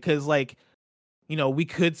 right? Because we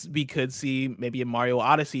could see maybe a Mario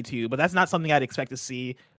Odyssey 2, but that's not something I'd expect to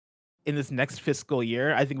see in this next fiscal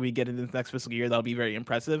year. I think we get in this next fiscal year, that'll be very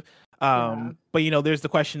impressive. But there's the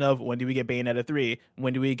question of, when do we get Bayonetta 3?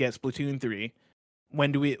 When do we get Splatoon 3?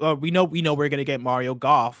 When do we know we're gonna get Mario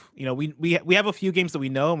Golf. We have a few games that we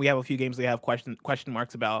know, and we have a few games that we have question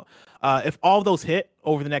marks about. If all of those hit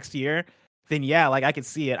over the next year, then yeah, like I could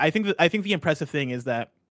see it. I think the impressive thing is that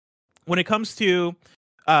when it comes to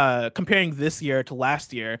comparing this year to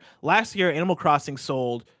last year, Animal Crossing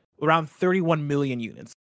sold around 31 million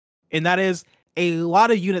units. And that is a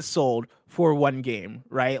lot of units sold for one game,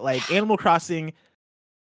 right? Like, Animal Crossing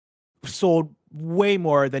sold way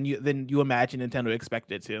more than you imagine Nintendo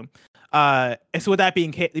expected to. And so with that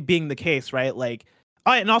being the case, right? Like,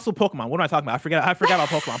 and also Pokemon. What am I talking about? I forgot about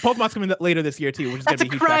Pokemon. Pokemon's coming later this year too, which is going to be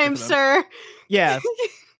a huge crime, sir. Yeah.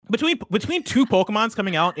 Between two Pokemons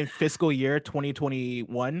coming out in fiscal year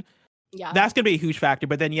 2021, yeah, that's going to be a huge factor.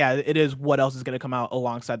 But then, yeah, it is what else is going to come out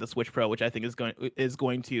alongside the Switch Pro, which I think is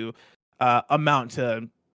going to amount to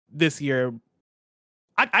this year.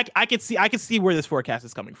 I could see where this forecast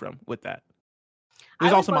is coming from with that.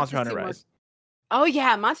 There's also Monster Hunter Rise. Oh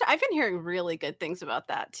yeah, I've been hearing really good things about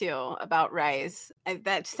that too, about Rise.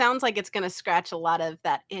 That sounds like it's going to scratch a lot of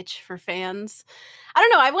that itch for fans. I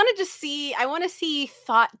don't know. I want to see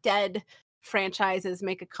thought dead franchises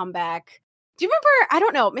make a comeback. Do you remember? I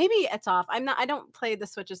don't know. Maybe it's off. I don't play the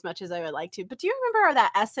Switch as much as I would like to. But do you remember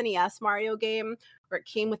that SNES Mario game where it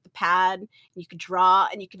came with the pad and you could draw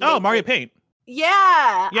and you could? Oh, Mario Paint. Yeah,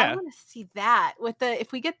 I Yeah. want to see that with the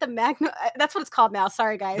if we get the Magnum. That's what it's called now.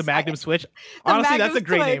 Sorry, guys. The Magnum Switch. The Honestly, that's Magnum a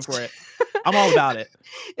great name Switch. for it. I'm all about it.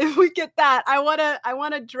 If we get that, I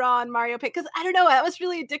wanna draw on Mario Paint because I don't know. That was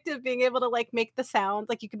really addictive being able to like make the sounds.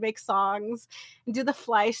 Like you could make songs and do the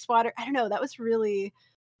fly swatter. I don't know. That was really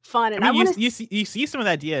fun. And I I mean, want to you see some of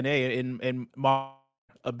that DNA in Mario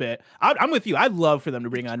a bit. I'm with you. I'd love for them to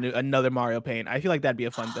bring on another Mario Paint. I feel like that'd be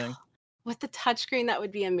a fun thing. with the touchscreen. That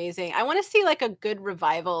would be amazing. I want to see like a good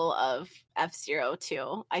revival of F-Zero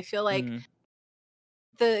too. I feel like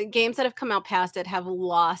the games that have come out past it have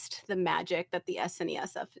lost the magic that the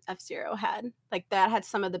SNES F-Zero had. Like that had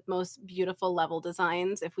some of the most beautiful level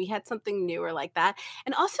designs. If we had something newer like that,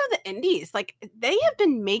 and also the indies, like they have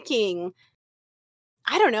been making.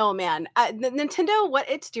 I don't know, man. Nintendo, what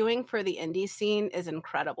it's doing for the indie scene is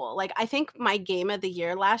incredible. Like I think my game of the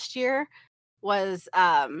year last year was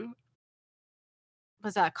a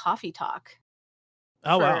Coffee Talk.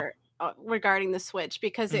 Oh wow. Regarding the Switch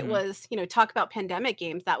because it was, talk about pandemic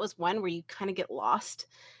games. That was one where you kind of get lost.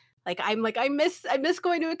 Like I miss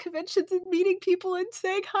going to a convention and meeting people and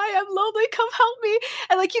saying, "Hi, I'm lonely, come help me."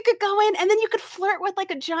 And like you could go in and then you could flirt with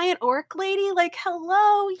like a giant orc lady, like,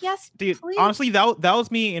 "Hello, yes, Dude, please." honestly, that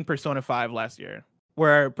was me in Persona 5 last year,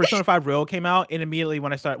 where Persona 5 Royal came out, and immediately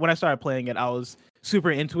when I started playing it, I was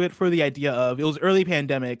super into it for the idea of it was early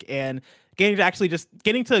pandemic and getting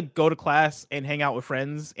to go to class and hang out with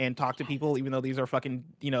friends and talk to people, even though these are fucking,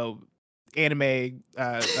 anime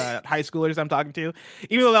high schoolers I'm talking to.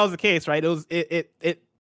 Even though that was the case, right?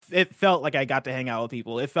 It felt like I got to hang out with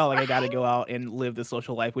people. It felt like I got to go out and live the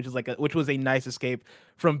social life, which was a nice escape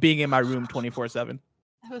from being in my room 24/7.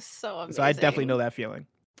 That was so amazing. So I definitely know that feeling.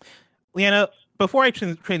 Leanna, before I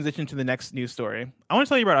transition to the next news story, I want to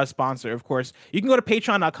tell you about our sponsor. Of course, you can go to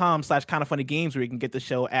patreon.com/kindoffunnygames where you can get the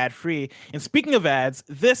show ad free. And speaking of ads,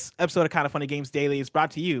 this episode of Kind of Funny Games Daily is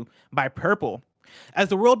brought to you by Purple. As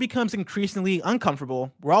the world becomes increasingly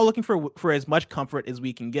uncomfortable, we're all looking for as much comfort as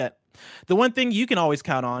we can get. The one thing you can always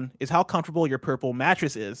count on is how comfortable your Purple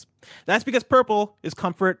mattress is. That's because Purple is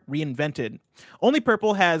comfort reinvented. Only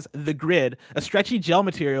Purple has the Grid, a stretchy gel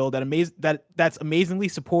material that's amazingly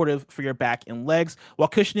supportive for your back and legs while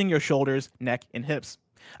cushioning your shoulders, neck, and hips.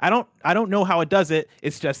 I don't know how it does it.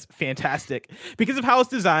 It's just fantastic. Because of how it's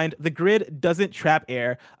designed, the Grid doesn't trap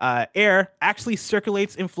air. Air actually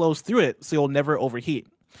circulates and flows through it, so you'll never overheat.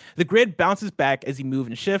 The Grid bounces back as you move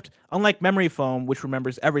and shift, unlike memory foam, which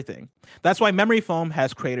remembers everything. That's why memory foam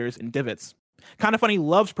has craters and divots. Kind of Funny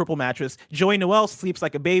loves Purple mattress. Joey Noelle sleeps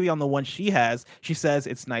like a baby on the one she has. She says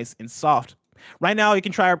it's nice and soft. Right now, you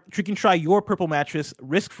can try your Purple mattress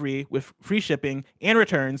risk-free with free shipping and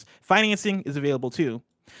returns. Financing is available too.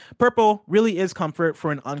 Purple really is comfort for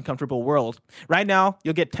an uncomfortable world. Right now,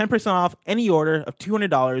 you'll get 10% off any order of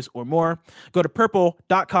 $200 or more. Go to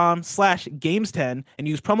purple.com/games10 and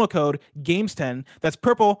use promo code games10. That's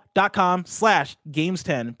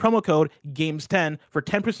purple.com/games10. Promo code games10 for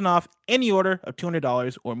 10% off any order of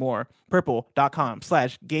 $200 or more.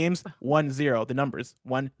 Purple.com/games10. The numbers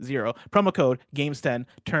 10. Promo code games10.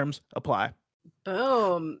 Terms apply.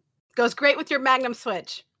 Boom. Goes great with your Magnum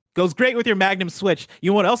Switch. Goes great with your Magnum Switch.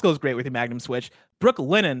 You know what else goes great with your Magnum Switch?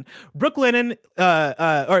 Brooklinen. Brooklinen,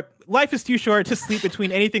 or life is too short to sleep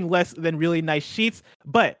between anything less than really nice sheets,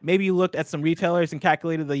 but maybe you looked at some retailers and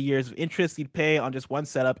calculated the years of interest you'd pay on just one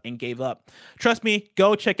setup and gave up. Trust me,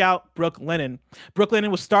 go check out Brooklinen.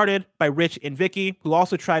 Brooklinen was started by Rich and Vicky, who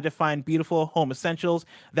also tried to find beautiful home essentials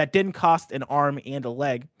that didn't cost an arm and a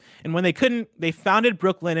leg. And when they couldn't, they founded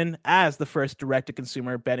Brooklinen as the first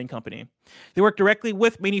direct-to-consumer bedding company. They work directly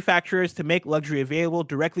with manufacturers to make luxury available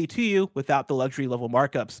directly to you without the luxury level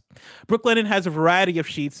markups. Brooklinen has a variety of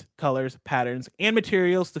sheets, colors, patterns, and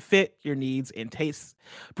materials to fit your needs and tastes.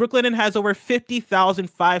 Brooklinen has over 50,000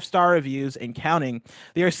 five-star reviews and counting.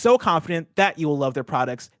 They are so confident that you will love their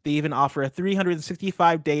products. They even offer a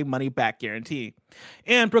 365-day money-back guarantee.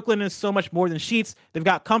 And Brooklinen is so much more than sheets. They've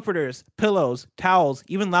got comforters, pillows, towels,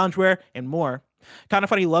 even loungewear, and more. Kind of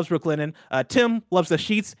Funny loves Brooklinen. Tim loves the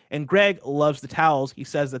sheets, and Greg loves the towels. He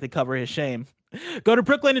says that they cover his shame. Go to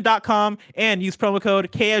brooklinen.com and use promo code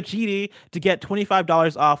KFGD to get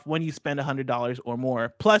 $25 off when you spend $100 or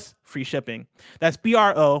more, plus free shipping. That's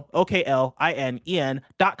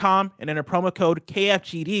BROOKLINEN.com and enter promo code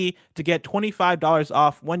KFGD to get $25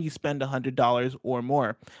 off when you spend $100 or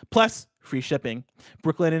more, plus free shipping.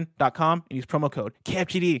 Brooklinen.com and use promo code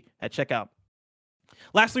KFGD at checkout.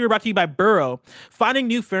 Lastly, we're brought to you by Burrow. Finding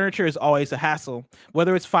new furniture is always a hassle,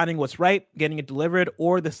 whether it's finding what's right, getting it delivered,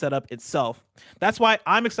 or the setup itself. That's why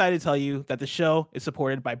I'm excited to tell you that the show is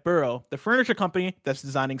supported by Burrow, the furniture company that's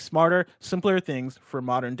designing smarter, simpler things for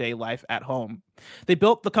modern day life at home. They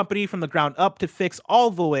built the company from the ground up to fix all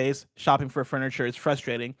the ways shopping for furniture is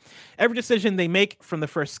frustrating. Every decision they make, from the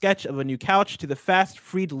first sketch of a new couch to the fast,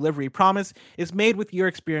 free delivery promise, is made with your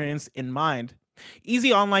experience in mind.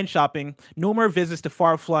 Easy online shopping, no more visits to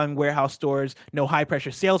far-flung warehouse stores, no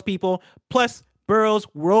high-pressure salespeople. Plus, Burrow's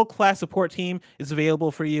world-class support team is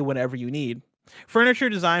available for you whenever you need. Furniture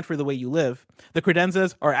designed for the way you live. The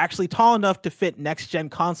credenzas are actually tall enough to fit next-gen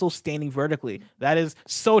consoles standing vertically. That is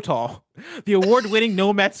so tall. The award-winning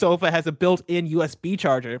Nomad sofa has a built-in USB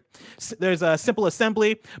charger. There's a simple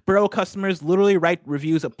assembly. Burrow customers literally write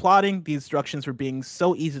reviews applauding the instructions for being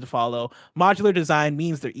so easy to follow. Modular design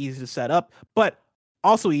means they're easy to set up, but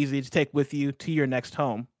also easy to take with you to your next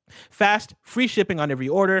home. Fast, free shipping on every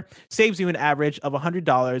order saves you an average of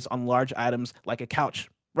 $100 on large items like a couch.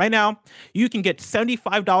 Right now, you can get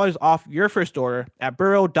 $75 off your first order at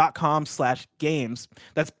burrow.com/games.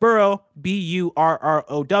 That's Burrow,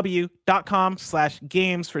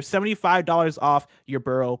 BURROW.com/games for $75 off your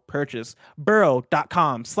Burrow purchase.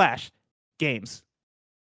 Burrow.com/games.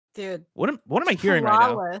 Dude. What am I hearing right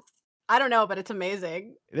now? I don't know, but it's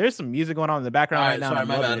amazing. There's some music going on in the background right now. Sorry,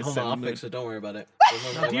 my bad. Hold on, I'll fix it. Don't worry about it.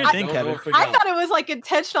 Do your thing, Kevin. I thought it was like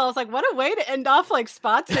intentional. I was like, what a way to end off like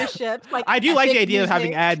sponsorship. Like, I do like the idea of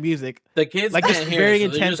having ad music. The kids like can't hear very it,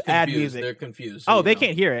 so intense ad music. They're confused. So they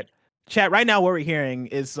can't hear it. Chat, right now what we're hearing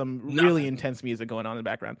is some really intense music going on in the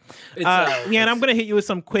background. Leanne, I'm going to hit you with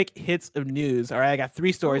some quick hits of news. All right, I got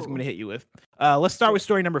 3 stories I'm going to hit you with. Let's start with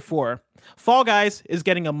story number 4. Fall Guys is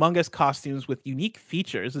getting Among Us costumes with unique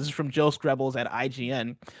features. This is from Joe Screbbles at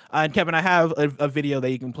IGN. And Kevin, I have a video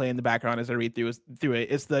that you can play in the background as I read through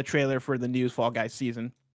it. It's the trailer for the new Fall Guys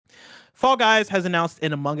season. Fall Guys has announced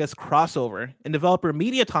an Among Us crossover, and developer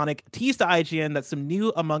Mediatonic teased to IGN that some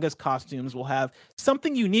new Among Us costumes will have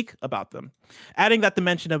something unique about them, adding that the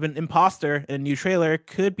mention of an imposter in a new trailer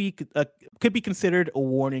could be considered a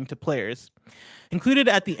warning to players. Included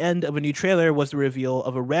at the end of a new trailer was the reveal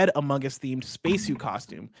of a red Among Us themed spacesuit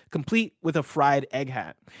costume, complete with a fried egg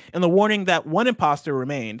hat, and the warning that one imposter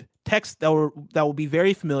remained, text that will be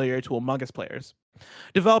very familiar to Among Us players.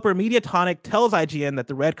 Developer Mediatonic tells IGN that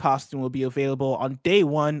the red costume will be available on day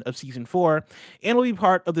 1 of Season 4 and will be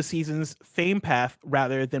part of the season's fame path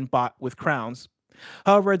rather than bought with crowns.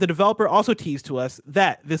 However, the developer also teased to us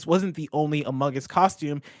that this wasn't the only Among Us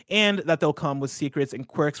costume and that they'll come with secrets and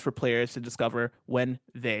quirks for players to discover when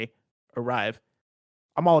they arrive.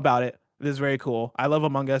 I'm all about it. This is very cool. I love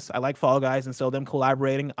Among Us. I like Fall Guys, and so them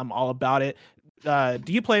collaborating, I'm all about it.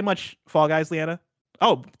 Do you play much Fall Guys, Leanna?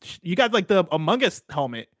 Oh, you got like the Among Us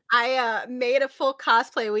helmet. I made a full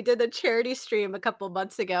cosplay. We did the charity stream a couple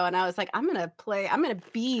months ago, and I was like, I'm gonna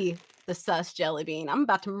be the sus jelly bean. I'm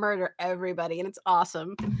about to murder everybody, and it's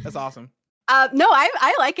awesome. That's awesome. No,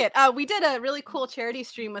 I like it. We did a really cool charity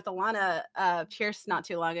stream with Alana Pierce not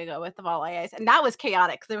too long ago with the Fall Guys, and that was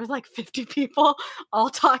chaotic. There was like 50 people all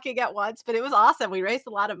talking at once, but it was awesome. We raised a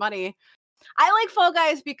lot of money. I like Fall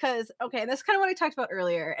Guys because, okay, that's kind of what I talked about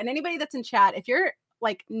earlier. And anybody that's in chat, if you're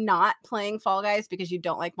like not playing Fall Guys because you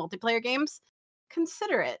don't like multiplayer games,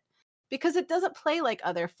 consider it, because it doesn't play like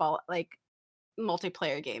other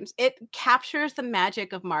multiplayer games. It captures the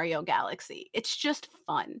magic of Mario Galaxy. It's just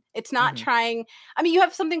fun. It's not trying. I mean, you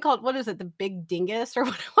have something called, what is it? The Big Dingus, or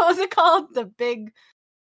what was it called? The big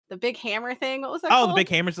hammer thing. What was that called? The big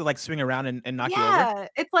hammers that like swing around and knock you over. Yeah,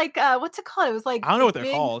 it's like what's it called? It was like, I don't know what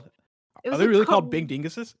they're called. Are they really called Big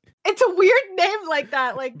Dinguses? It's a weird name like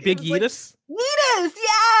that. Like Big Yeetus? Yeetus,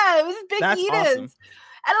 yeah, it was Big That's Yeetus. Awesome.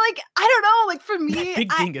 And like, I don't know, like for me,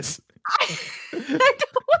 Big Dingus.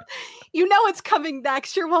 You know it's coming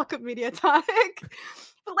next. You're welcome, Mediatonic.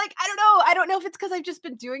 But like, I don't know if it's because I've just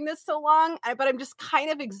been doing this so long, but I'm just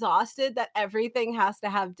kind of exhausted that everything has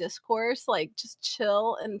to have discourse. Like, just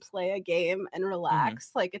chill and play a game and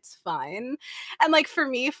relax. Like, it's fine. And like, for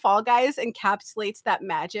me, Fall Guys encapsulates that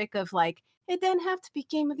magic of like, it doesn't have to be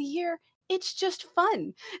game of the year. It's just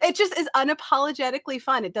fun. It just is unapologetically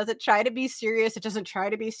fun. It doesn't try to be serious. It doesn't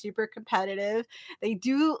try to be super competitive. They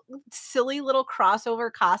do silly little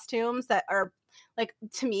crossover costumes that are, like,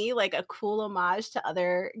 to me, like a cool homage to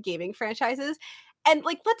other gaming franchises. And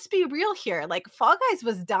like, let's be real here. Like, Fall Guys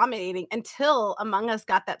was dominating until Among Us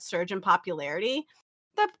got that surge in popularity.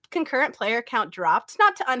 The concurrent player count dropped,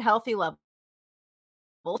 not to unhealthy levels.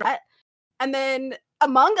 And then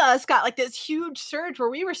Among Us got like this huge surge where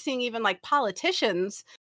we were seeing even like politicians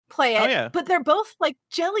play it. Oh, yeah. But they're both like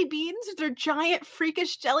jelly beans. They're giant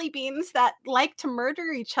freakish jelly beans that like to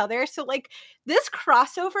murder each other. So like this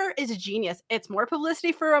crossover is genius. It's more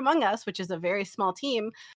publicity for Among Us, which is a very small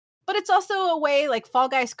team, but it's also a way like Fall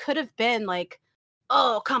Guys could have been like,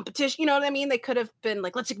 oh, competition. You know what I mean? They could have been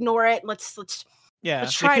like, let's ignore it. Let's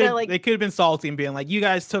try to like. They could have been salty and being like, you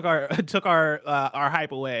guys took our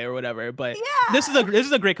hype away or whatever. But Yeah. this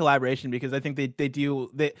is a great collaboration because I think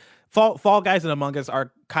they Fall Guys and Among Us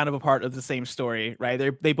are kind of a part of the same story, right?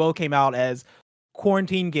 They both came out as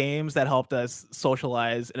quarantine games that helped us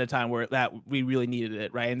socialize in a time where that we really needed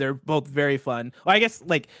it, right? And they're both very fun. Well, I guess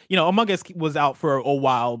like, you know, Among Us was out for a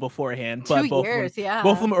while beforehand, but 2 years, yeah.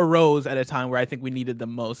 both of them arose at a time where I think we needed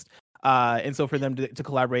them most. And so for them to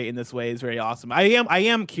collaborate in this way is very awesome. I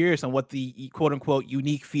am curious on what the quote unquote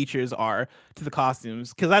unique features are to the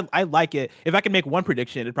costumes, because I like it. If I can make one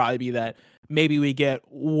prediction, it'd probably be that maybe we get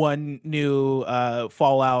one new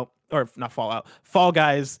Fall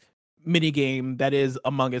Guys mini game that is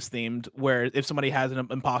Among Us themed, where if somebody has an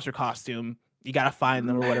imposter costume, you gotta find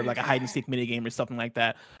them or whatever, like a hide and seek mini game or something like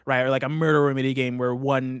that, right? Or like a murderer mini game where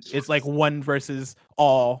it's like one versus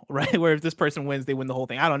all, right? Where if this person wins, they win the whole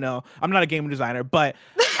thing. I don't know. I'm not a game designer, but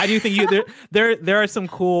I do think there are some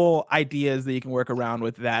cool ideas that you can work around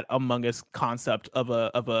with that Among Us concept of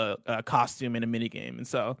a costume in a mini game, and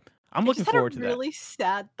so I'm looking forward to that. Really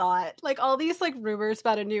sad thought. Like all these like rumors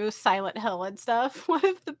about a new Silent Hill and stuff. What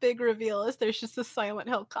if the big reveal is there's just a Silent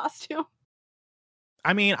Hill costume?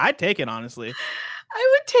 I mean, I'd take it, honestly. I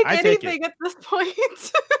would take anything at this point.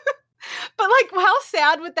 But like, how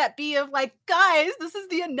sad would that be of like, guys, this is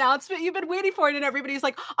the announcement you've been waiting for, and everybody's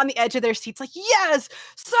like on the edge of their seats, like, yes,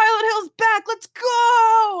 Silent Hill's back, let's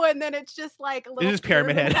go. And then it's just like a little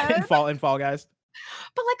Pyramid Head in Fall Guys.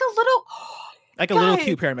 But like a little a little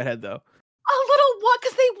cute Pyramid Head though. A little what?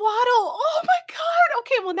 Because they waddle. Oh my god.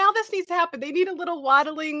 Okay, well now this needs to happen. They need a little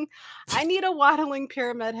waddling. I need a waddling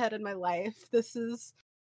Pyramid Head in my life. This is.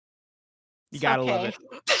 You gotta love it.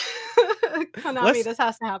 Konami, this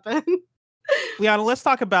has to happen. Liana, let's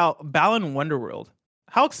talk about Balan Wonderworld.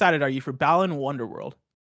 How excited are you for Balan Wonderworld?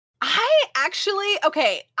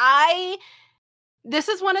 This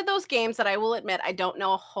is one of those games that I will admit I don't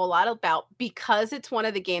know a whole lot about, because it's one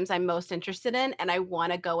of the games I'm most interested in and I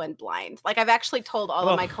want to go in blind. Like I've actually told all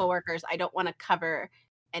of my coworkers I don't want to cover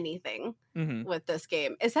anything with this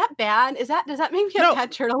game. Is that bad? Does that make me a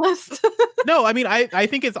bad journalist? No, I mean, I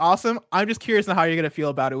think it's awesome. I'm just curious on how you're going to feel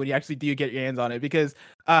about it when you actually do get your hands on it, because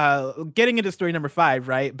getting into story number 5,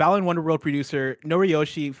 right? Balan Wonderworld producer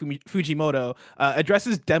Noriyoshi Fujimoto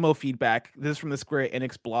addresses demo feedback. This is from the Square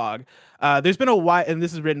Enix blog. There's been a wide, and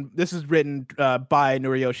this is written by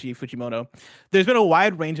Noriyoshi Fujimoto. There's been a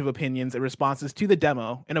wide range of opinions and responses to the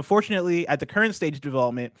demo, and unfortunately, at the current stage of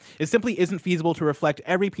development, it simply isn't feasible to reflect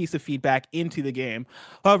every piece of feedback into the game.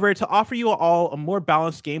 However, to offer you all a more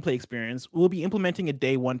balanced gameplay experience, we'll be implementing a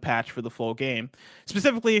day 1 patch for the full game.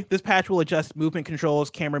 Specifically, this patch will adjust movement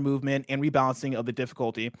controls, camera movement, and rebalancing of the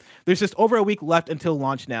difficulty. There's just over a week left until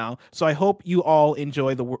launch now, so I hope you all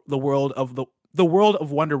enjoy the world of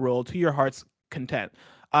Wonderworld to your heart's content.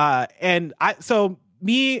 Me,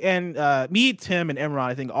 Tim, and Imran,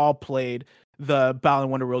 I think all played the Balan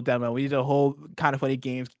Wonderworld demo. We did a whole kind of funny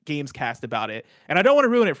games cast about it, and I don't want to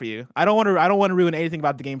ruin it for you. I don't want to ruin anything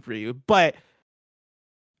about the game for you, but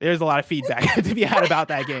there's a lot of feedback to be had about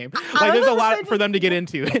that game. Like there's a lot for them to get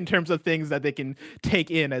into in terms of things that they can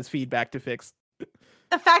take in as feedback to fix.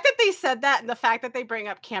 The fact that they said that and the fact that they bring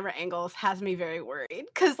up camera angles has me very worried,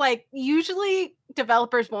 because like usually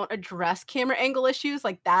developers won't address camera angle issues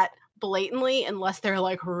like that blatantly unless they're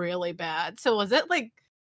like really bad. So was it like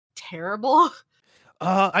terrible?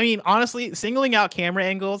 I mean, honestly, singling out camera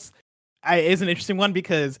angles is an interesting one,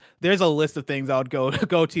 because there's a list of things I would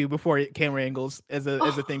go to before camera angles as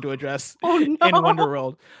a thing to address in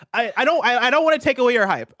Wonderworld. I don't want to take away your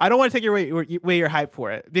hype. I don't want to take away your hype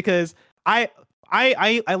for it, because I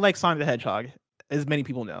like Sonic the Hedgehog, as many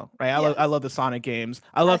people know, right? I love the Sonic games.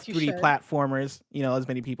 I love 3D platformers, as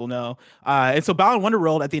many people know. And so Balan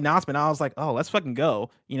Wonderworld, at the announcement, I was like, oh, let's fucking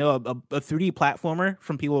go. A 3D platformer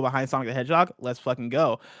from people behind Sonic the Hedgehog, let's fucking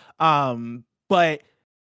go. But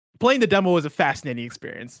playing the demo was a fascinating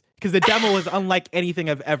experience, because the demo is unlike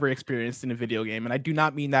anything I've ever experienced in a video game, and I do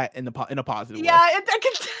not mean that in a positive way. Yeah, I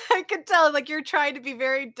could tell. Like you're trying to be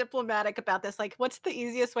very diplomatic about this. Like, what's the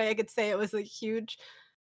easiest way I could say it was a huge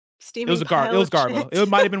steaming? It was garbo. It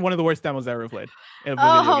might have been one of the worst demos I ever played in a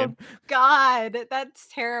video game. God, that's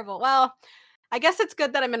terrible. Well, I guess it's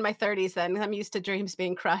good that I'm in my 30s then. I'm used to dreams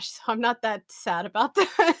being crushed, so I'm not that sad about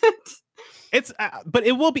that. But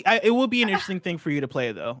it will be an interesting thing for you to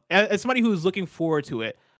play, though. As somebody who's looking forward to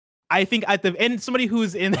it, I think at the end, somebody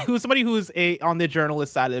who's on the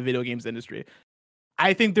journalist side of the video games industry,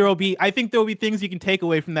 I think there will be things you can take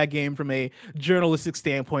away from that game from a journalistic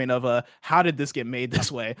standpoint of how did this get made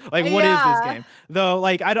this way? Like, what is this game? Though,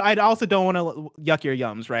 like, I also don't want to yuck your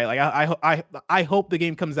yums, right? Like, I hope the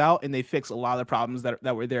game comes out and they fix a lot of the problems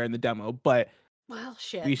that were there in the demo, but well,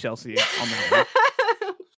 shit, we shall see on that one.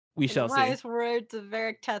 We shall see. Wise words of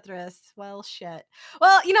Eric Tetris. Well, shit.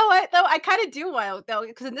 Well, you know what, though? I kind of do want, though,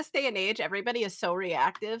 because in this day and age, everybody is so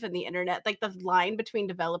reactive, and the internet, like, the line between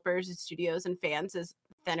developers and studios and fans is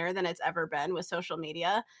thinner than it's ever been with social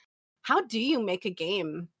media. How do you make a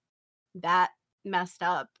game that messed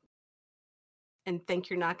up and think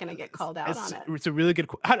you're not going to get called out on it? It's a really good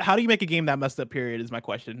how do you make a game that messed up, period, is my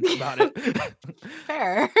question about it.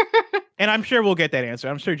 Fair. And I'm sure we'll get that answer.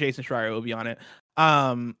 I'm sure Jason Schreier will be on it.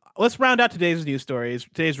 Let's round out today's news stories.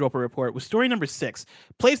 Today's Roper Report with story number 6.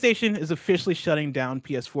 PlayStation is officially shutting down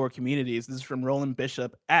PS4 communities. This is from Roland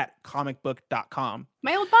Bishop at comicbook.com.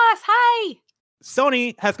 My old boss. Hi.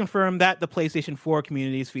 Sony has confirmed that the PlayStation 4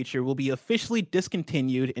 communities feature will be officially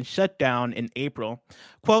discontinued and shut down in April.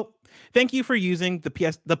 Quote, "Thank you for using the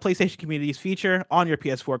PlayStation Communities feature on your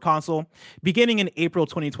PS4 console. Beginning in April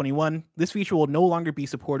 2021, this feature will no longer be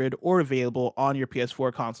supported or available on your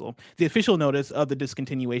PS4 console. The official notice of the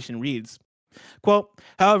discontinuation reads, quote,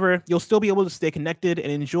 however, you'll still be able to stay connected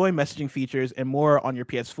and enjoy messaging features and more on your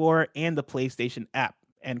PS4 and the PlayStation app,"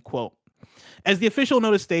 end quote. As the official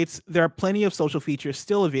notice states, there are plenty of social features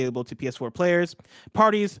still available to PS4 players.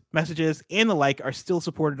 Parties, messages, and the like are still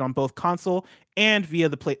supported on both console and via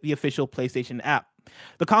the official PlayStation app.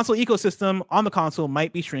 The console ecosystem on the console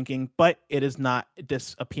might be shrinking, but it is not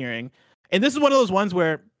disappearing. And this is one of those ones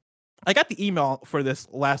where I got the email for this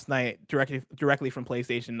last night directly from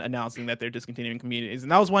PlayStation announcing that they're discontinuing communities.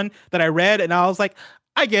 And that was one that I read, and I was like,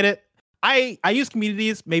 I get it. I used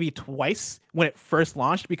communities maybe twice when it first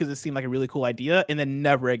launched because it seemed like a really cool idea, and then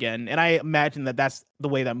never again. And I imagine that that's the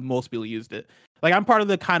way that most people used it. Like, I'm part of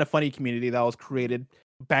the Kind of Funny community that was created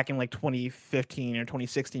back in like 2015 or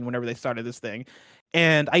 2016, whenever they started this thing.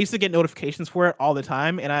 And I used to get notifications for it all the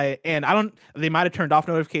time. They might have turned off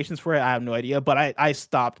notifications for it. I have no idea, but I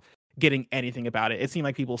stopped getting anything about it. It seemed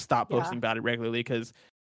like people stopped posting about it regularly because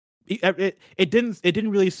it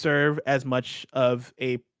didn't really serve as much of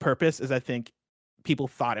a purpose as I think people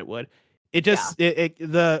thought it would. It just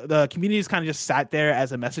the communities kind of just sat there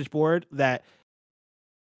as a message board that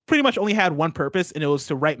pretty much only had one purpose, and it was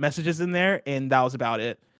to write messages in there, and that was about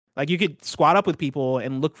it. Like, you could squat up with people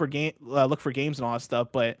and look for games and all that stuff,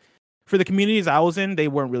 but for the communities I was in, they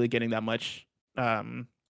weren't really getting that much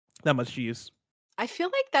use. I feel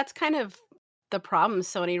like that's kind of the problem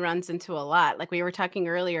Sony runs into a lot. Like, we were talking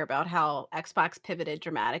earlier about how Xbox pivoted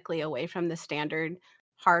dramatically away from the standard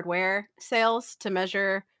hardware sales to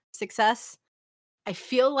measure success. I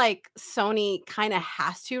feel like Sony kind of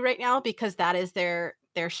has to right now because that is their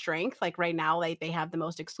strength. Like, right now they have the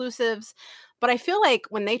most exclusives, but I feel like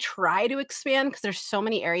when they try to expand, because there's so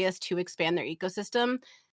many areas to expand their ecosystem,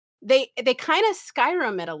 they kind of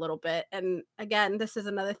Skyrim it a little bit. And again, this is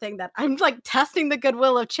another thing that I'm like testing the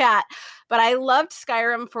goodwill of chat, but I loved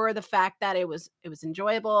Skyrim for the fact that it was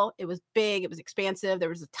enjoyable, it was big, it was expansive, there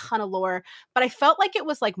was a ton of lore, but I felt like it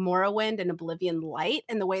was like Morrowind and Oblivion Light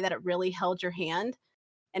in the way that it really held your hand.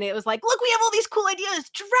 And it was like, look, we have all these cool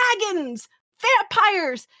ideas, dragons,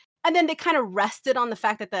 vampires. And then they kind of rested on the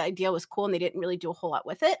fact that the idea was cool and they didn't really do a whole lot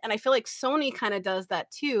with it. And I feel like Sony kind of does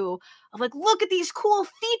that too, of like, look at these cool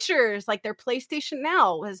features. Like, their PlayStation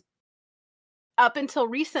Now has, up until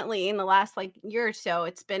recently in the last like year or so,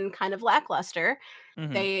 it's been kind of lackluster.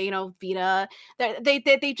 Mm-hmm. They, Vita,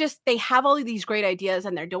 they have all of these great ideas,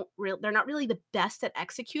 and they're not really the best at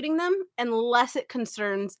executing them unless it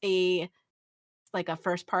concerns a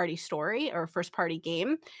first party story or a first party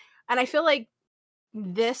game. And I feel like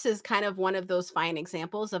this is kind of one of those fine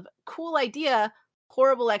examples of cool idea,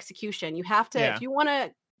 horrible execution. You have to, if you want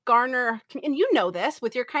to garner, and you know this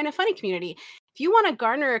with your Kind of Funny community, if you want to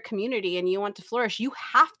garner a community and you want to flourish, you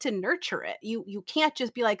have to nurture it. You can't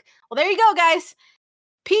just be like, well, there you go, guys,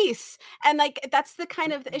 peace. And like, that's the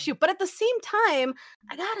kind of the issue. But at the same time,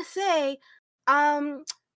 I gotta say,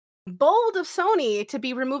 bold of Sony to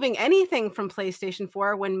be removing anything from PlayStation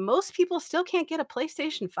 4 when most people still can't get a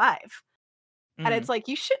PlayStation 5. And it's like,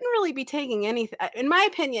 you shouldn't really be taking anything, in my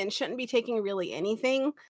opinion, shouldn't be taking really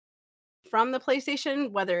anything from the PlayStation,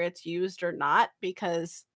 whether it's used or not,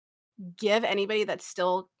 because give anybody that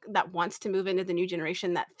wants to move into the new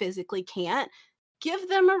generation that physically can't, give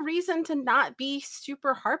them a reason to not be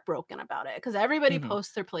super heartbroken about it. Because everybody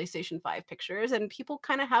posts their PlayStation 5 pictures, and people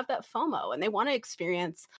kind of have that FOMO and they want to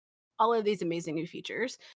experience all of these amazing new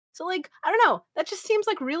features. So, like, I don't know. That just seems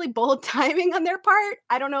like really bold timing on their part.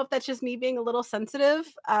 I don't know if that's just me being a little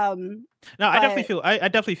sensitive. No, I definitely feel I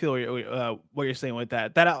definitely feel what you're saying with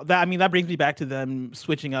that. I mean, that brings me back to them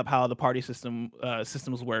switching up how the party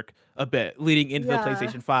systems work a bit, leading into the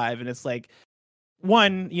PlayStation 5, and it's like,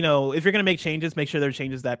 one, you know, if you're gonna make changes, make sure they're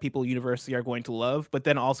changes that people universally are going to love. But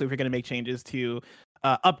then also, if you're gonna make changes to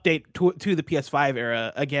update to the PS5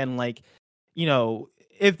 era, again, like, you know,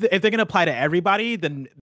 if they're gonna apply to everybody, then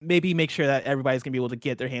maybe make sure that everybody's gonna be able to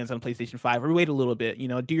get their hands on PlayStation 5, or wait a little bit, you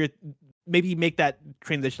know, maybe make that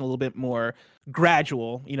transition a little bit more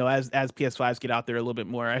gradual, you know, as PS5s get out there a little bit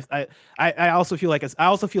more. I also feel like I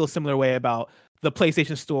also feel a similar way about the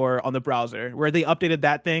PlayStation Store on the browser, where they updated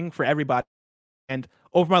that thing for everybody. And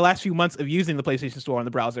over my last few months of using the PlayStation Store on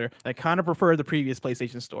the browser, I kind of prefer the previous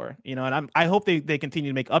PlayStation Store, you know, and I hope they continue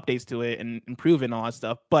to make updates to it and improve it and all that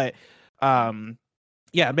stuff. But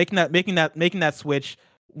yeah, making that switch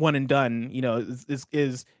one and done, you know,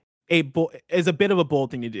 is a bit of a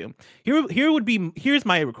bold thing to do. Here's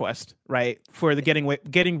my request, right, for the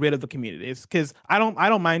getting rid of the communities, because I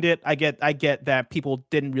don't mind it. I get that people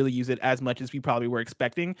didn't really use it as much as we probably were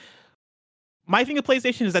expecting. My thing with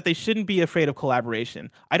PlayStation is that they shouldn't be afraid of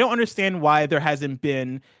collaboration. I don't understand why there hasn't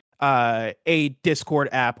been a Discord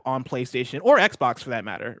app on PlayStation or Xbox, for that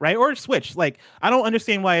matter, right? Or Switch. Like, I don't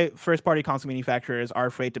understand why first-party console manufacturers are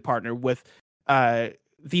afraid to partner with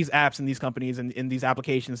these apps and these companies and in these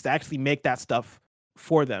applications to actually make that stuff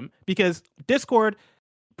for them, because Discord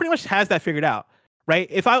pretty much has that figured out, right?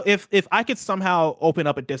 If I could somehow open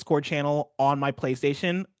up a Discord channel on my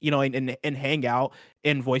PlayStation, you know, and hang out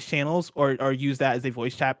in voice channels, or use that as a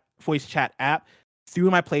voice chat app through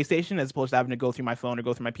my PlayStation, as opposed to having to go through my phone or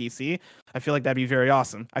go through my PC, I feel like that'd be very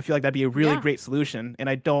awesome. I feel like that'd be a really great solution, and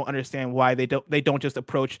I don't understand why they don't just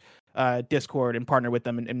approach Discord and partner with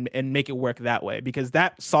them and make it work that way, because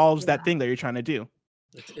that solves that thing that you're trying to do.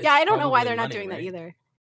 It's I don't know why they're not doing that either.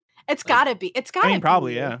 It's gotta be. It's gotta be.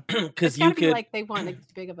 Probably, yeah. Because you could, like, they want as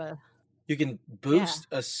big of a. You can boost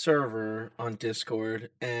a server on Discord,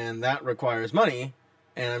 and that requires money.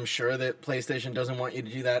 And I'm sure that PlayStation doesn't want you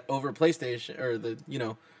to do that over PlayStation or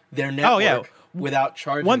their network without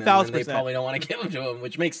charging 1,000%. And they probably don't want to give them to them,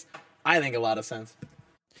 which makes, I think, a lot of sense.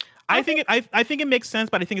 I think it makes sense,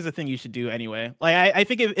 but I think it's a thing you should do anyway. Like, I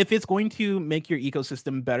think if it's going to make your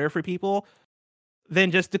ecosystem better for people,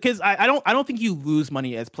 then just because I don't think you lose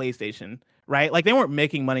money as PlayStation, right? Like, they weren't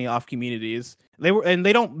making money off communities.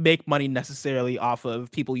 They don't make money necessarily off of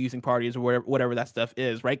people using parties or whatever that stuff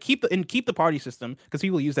is, right? Keep the party system, because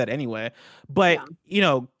people use that anyway. But you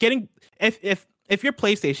know, if you're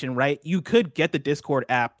PlayStation, right, you could get the Discord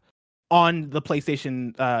app on the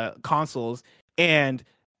PlayStation consoles, and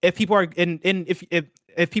if people are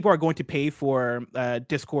if people are going to pay for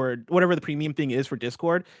Discord, whatever the premium thing is for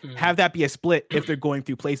Discord, have that be a split if they're going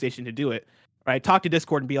through PlayStation to do it, right? Talk to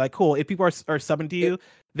Discord and be like, cool, if people are subbing to you,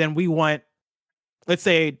 then we want, let's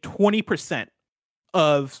say, 20%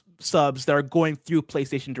 of subs that are going through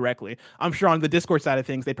PlayStation directly. I'm sure on the Discord side of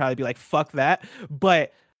things, they'd probably be like, fuck that.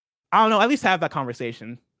 But I don't know, at least have that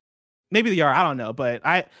conversation. Maybe they are, I don't know. But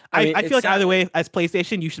I feel like either way, as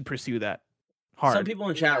PlayStation, you should pursue that hard. Some people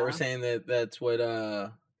in chat were saying that that's what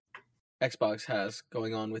Xbox has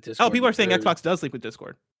going on with Discord. Oh, people are saying Xbox does link with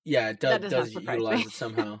Discord. Yeah, it does utilize it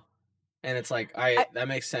somehow. And it's like, that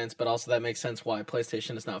makes sense, but also that makes sense why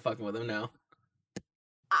PlayStation is not fucking with them now.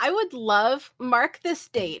 I would love, mark this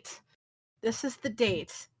date. This is the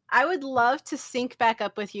date. I would love to sync back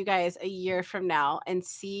up with you guys a year from now and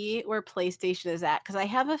see where PlayStation is at. Because I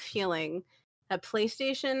have a feeling that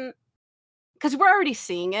PlayStation, because we're already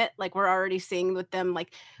seeing it. Like, we're already seeing with them,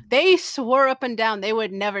 like, they swore up and down they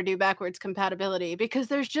would never do backwards compatibility because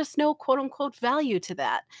there's just no quote unquote value to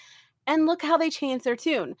that. And look how they changed their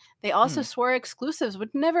tune. They also swore exclusives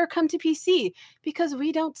would never come to PC because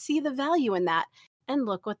we don't see the value in that. And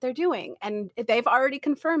look what they're doing. And they've already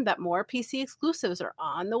confirmed that more PC exclusives are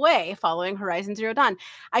on the way following Horizon Zero Dawn.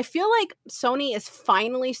 I feel like Sony is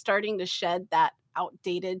finally starting to shed that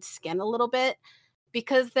outdated skin a little bit,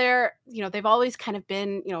 because they're, they've always kind of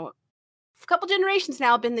been, a couple generations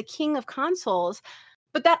now, been the king of consoles.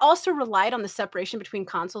 But that also relied on the separation between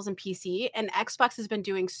consoles and PC. And Xbox has been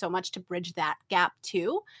doing so much to bridge that gap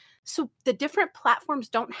too. So the different platforms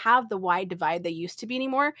don't have the wide divide they used to be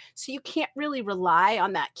anymore. So you can't really rely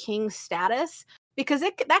on that king status, because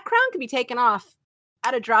that crown can be taken off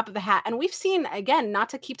at a drop of a hat. And we've seen, again, not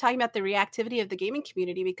to keep talking about the reactivity of the gaming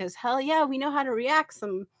community, because hell yeah, we know how to react,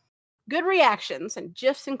 some good reactions and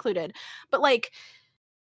GIFs included. But like,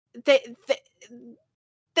 they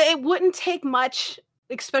wouldn't take much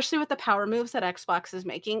especially with the power moves that Xbox is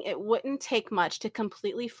making, it wouldn't take much to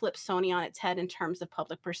completely flip Sony on its head in terms of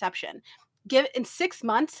public perception. In 6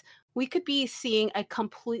 months, we could be seeing a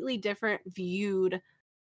completely different viewed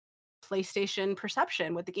PlayStation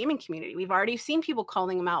perception with the gaming community. We've already seen people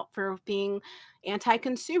calling them out for being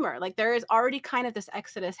anti-consumer. Like, there is already kind of this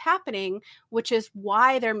exodus happening, which is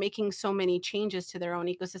why they're making so many changes to their own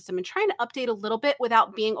ecosystem and trying to update a little bit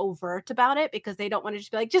without being overt about it, because they don't want to just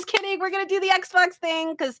be like, just kidding, we're going to do the Xbox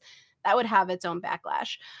thing, because that would have its own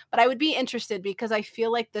backlash. But I would be interested, because I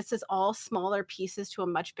feel like this is all smaller pieces to a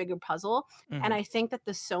much bigger puzzle. Mm-hmm. And I think that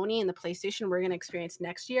the Sony and the PlayStation we're going to experience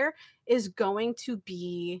next year is going to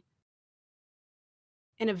be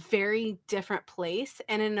in a very different place,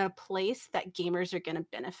 and in a place that gamers are going to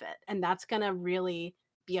benefit. And that's going to really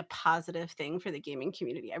be a positive thing for the gaming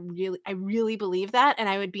community. I really believe that. And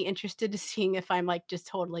I would be interested to seeing if I'm like just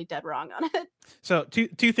totally dead wrong on it. So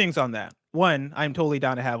two things on that. One, I'm totally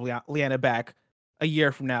down to have Liana back a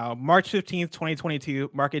year from now, March 15th,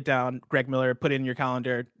 2022, mark it down. Greg Miller, put it in your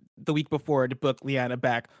calendar the week before to book Liana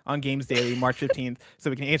back on Games Daily, March 15th,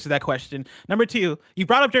 so we can answer that question. Number two, you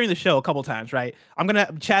brought up during the show a couple times, right?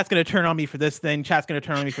 Chat's gonna turn on me for this thing, chat's gonna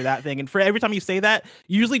turn on me for that thing, and for every time you say that,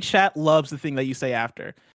 usually chat loves the thing that you say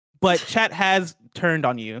after. But chat has turned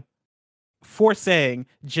on you for saying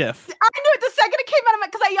GIF. I knew it the second it came out of my,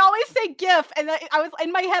 because I always say GIF, and I was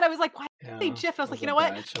in my head, I was like, why did I say GIF? And I was like, you know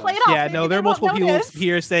what? Play it off. Yeah, no, there are multiple people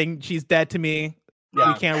here saying she's dead to me.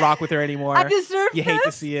 Yeah. We can't rock with her anymore. I deserve You this. hate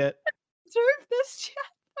to see it. I deserve this, chat.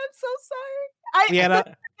 I'm so sorry.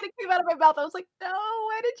 Liana, it came out of my mouth. I was like, no,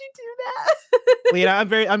 why did you do that? Liana,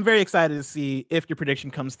 I'm very excited to see if your prediction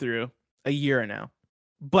comes through a year now.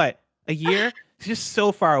 But a year is just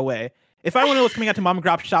so far away. If I want to know what's coming out to mom and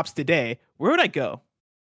pop shops today, where would I go?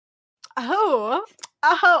 Oh,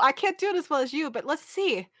 I can't do it as well as you, but let's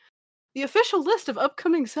see. The official list of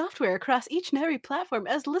upcoming software across each and every platform,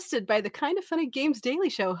 as listed by the Kinda Funny Games Daily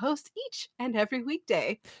Show host each and every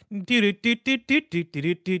weekday. Yeah.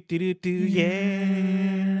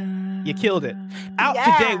 You killed it.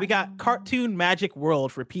 Out today, we got Cartoon Magic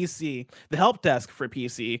World for PC, The Help Desk for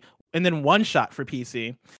PC, and then One Shot for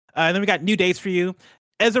PC. And then we got new dates for you.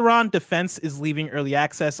 Ezeron Defense is leaving early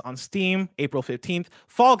access on Steam April 15th.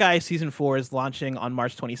 Fall Guys Season 4 is launching on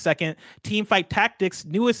March 22nd. Teamfight Tactics'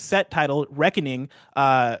 newest set title, Reckoning,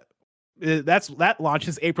 that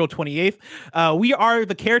launches April 28th. We Are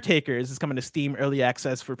the Caretakers is coming to Steam early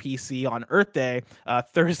access for PC on Earth Day,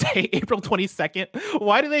 Thursday, April 22nd.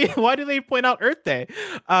 Why do they point out Earth Day?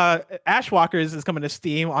 Ashwalkers is coming to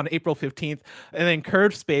Steam on April 15th, and then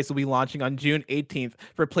Curved Space will be launching on June 18th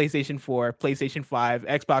for PlayStation 4, PlayStation 5,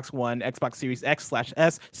 Xbox One, Xbox Series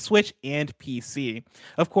X/S, Switch, and PC.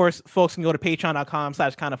 Of course, folks can go to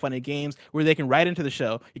patreon.com/kindafunnygames, where they can write into the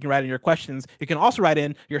show. You can write in your questions. You can also write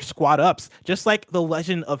in your squad up. Just like The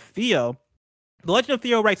Legend of Theo. The Legend of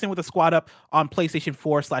Theo writes in with a squad up on PlayStation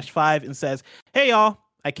 4/5 and says, "Hey y'all,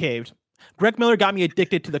 I caved. Greg Miller got me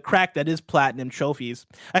addicted to the crack that is platinum trophies.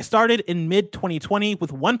 I started in mid-2020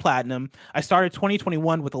 with 1 platinum. I started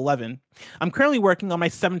 2021 with 11. I'm currently working on my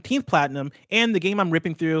 17th platinum, and the game I'm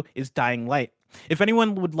ripping through is Dying Light. If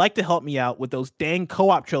anyone would like to help me out with those dang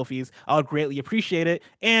co-op trophies, I would greatly appreciate it,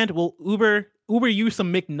 and will Uber you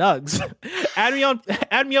some McNugs. add me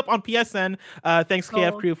up on PSN. Thanks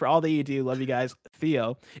KF Crew for all that you do. Love you guys,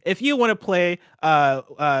 Theo. If you want to play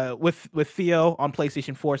with Theo on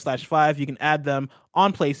PlayStation 4/5, you can add them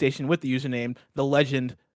on PlayStation with the username The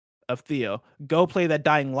Legend of Theo. Go play that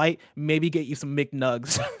Dying Light. Maybe get you some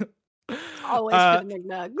McNugs. Always for the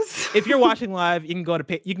McNugs. If you're watching live, you can go to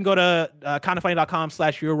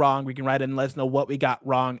kindafunny.com/you're wrong. We can write in and let us know what we got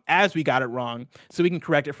wrong as we got it wrong, so we can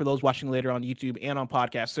correct it for those watching later on YouTube and on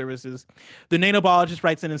podcast services. The Nanobologist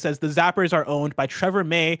writes in and says the Zappers are owned by Trevor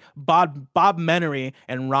May, Bob Menery,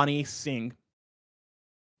 and Ronnie Singh.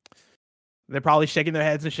 They're probably shaking their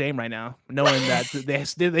heads in shame right now, knowing that they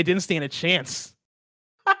didn't stand a chance.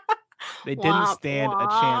 They didn't stand a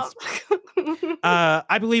chance.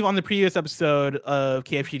 I believe on the previous episode of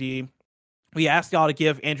KFGD, we asked y'all to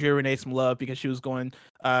give Andrea Renee some love because she was going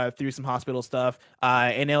through some hospital stuff.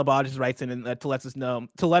 And Nailbot just writes in and to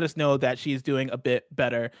let us know that she's doing a bit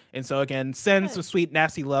better. And so again, send some sweet,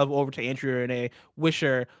 nasty love over to Andrea Renee. Wish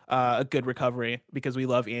her a good recovery, because we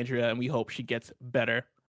love Andrea and we hope she gets better.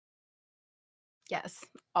 Yes,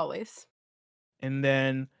 always. And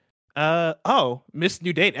then missed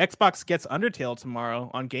new date. Xbox gets Undertale tomorrow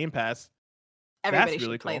on Game Pass. Everybody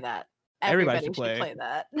should play that. Everybody should play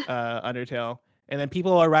that. Undertale. And then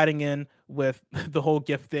people are writing in with the whole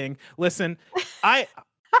gift thing. Listen,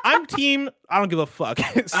 I'm team. I don't give a fuck.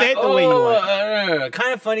 Say it the way you want.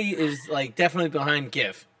 Kind of funny is like definitely behind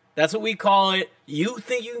GIF. That's what we call it. You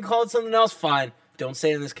think you can call it something else? Fine. Don't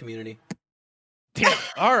say it in this community. Damn.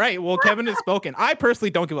 All right. Well, Kevin has spoken. I personally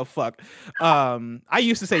don't give a fuck. I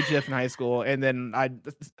used to say GIF in high school, and then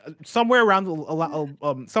somewhere along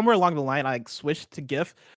the line I switched to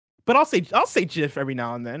GIF. But I'll say GIF every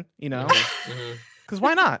now and then. You know, because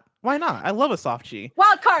why not? Why not? I love a soft G.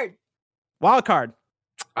 Wild card.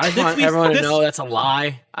 I want everyone to know that's a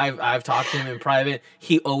lie. I've talked to him in private.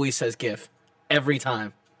 He always says GIF every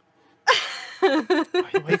time. Why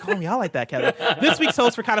are you calling me out like that, Kevin? This week's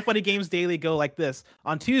hosts for Kind of Funny Games Daily go like this.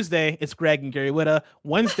 On Tuesday, it's Greg and Gary Whitta.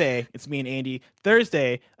 Wednesday, it's me and Andy.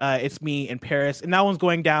 Thursday, it's me and Paris. And that one's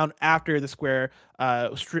going down after the Square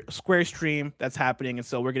stream that's happening. And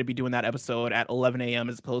so we're going to be doing that episode at 11 a.m.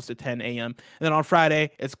 as opposed to 10 a.m. And then on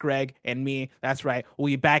Friday, it's Greg and me. That's right. We'll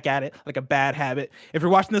be back at it like a bad habit. If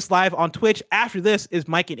you're watching this live on Twitch, after this is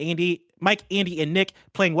Mike, Andy, and Nick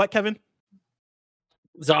playing what, Kevin?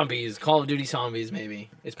 Zombies, Call of Duty Zombies, maybe.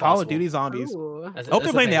 It's possible. Call of Duty Zombies. I hope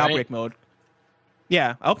they're playing the Outbreak mode.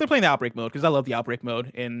 Yeah, I hope they're playing the Outbreak mode because I love the Outbreak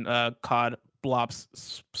mode in COD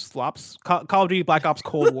Slops, Call of Duty Black Ops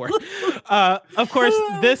Cold War. Of course,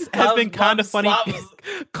 this has been kind of funny.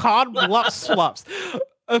 COD Slops.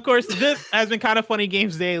 Of course, this has been Kind of Funny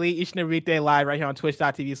Games Daily, each and every weekday live right here on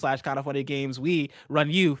twitch.tv/kindoffunnygames. We run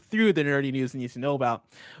you through the nerdy news you need to know about.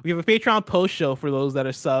 We have a Patreon post show for those that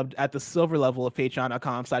are subbed at the silver level of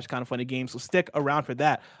patreon.com/kindoffunnygames. So stick around for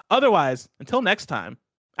that. Otherwise, until next time.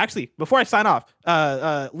 Actually, before I sign off,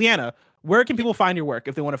 Leanna, where can people find your work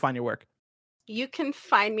if they want to find your work? You can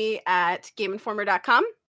find me at GameInformer.com.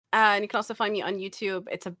 And you can also find me on YouTube.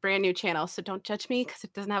 It's a brand new channel, so don't judge me because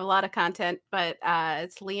it doesn't have a lot of content. But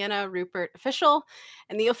it's Leanna Rupert Official.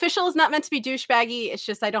 And the official is not meant to be douchebaggy. It's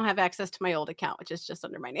just I don't have access to my old account, which is just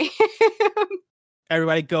under my name.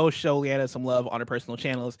 Everybody go show Leanna some love on her personal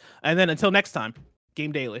channels. And then until next time,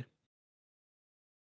 Game Daily.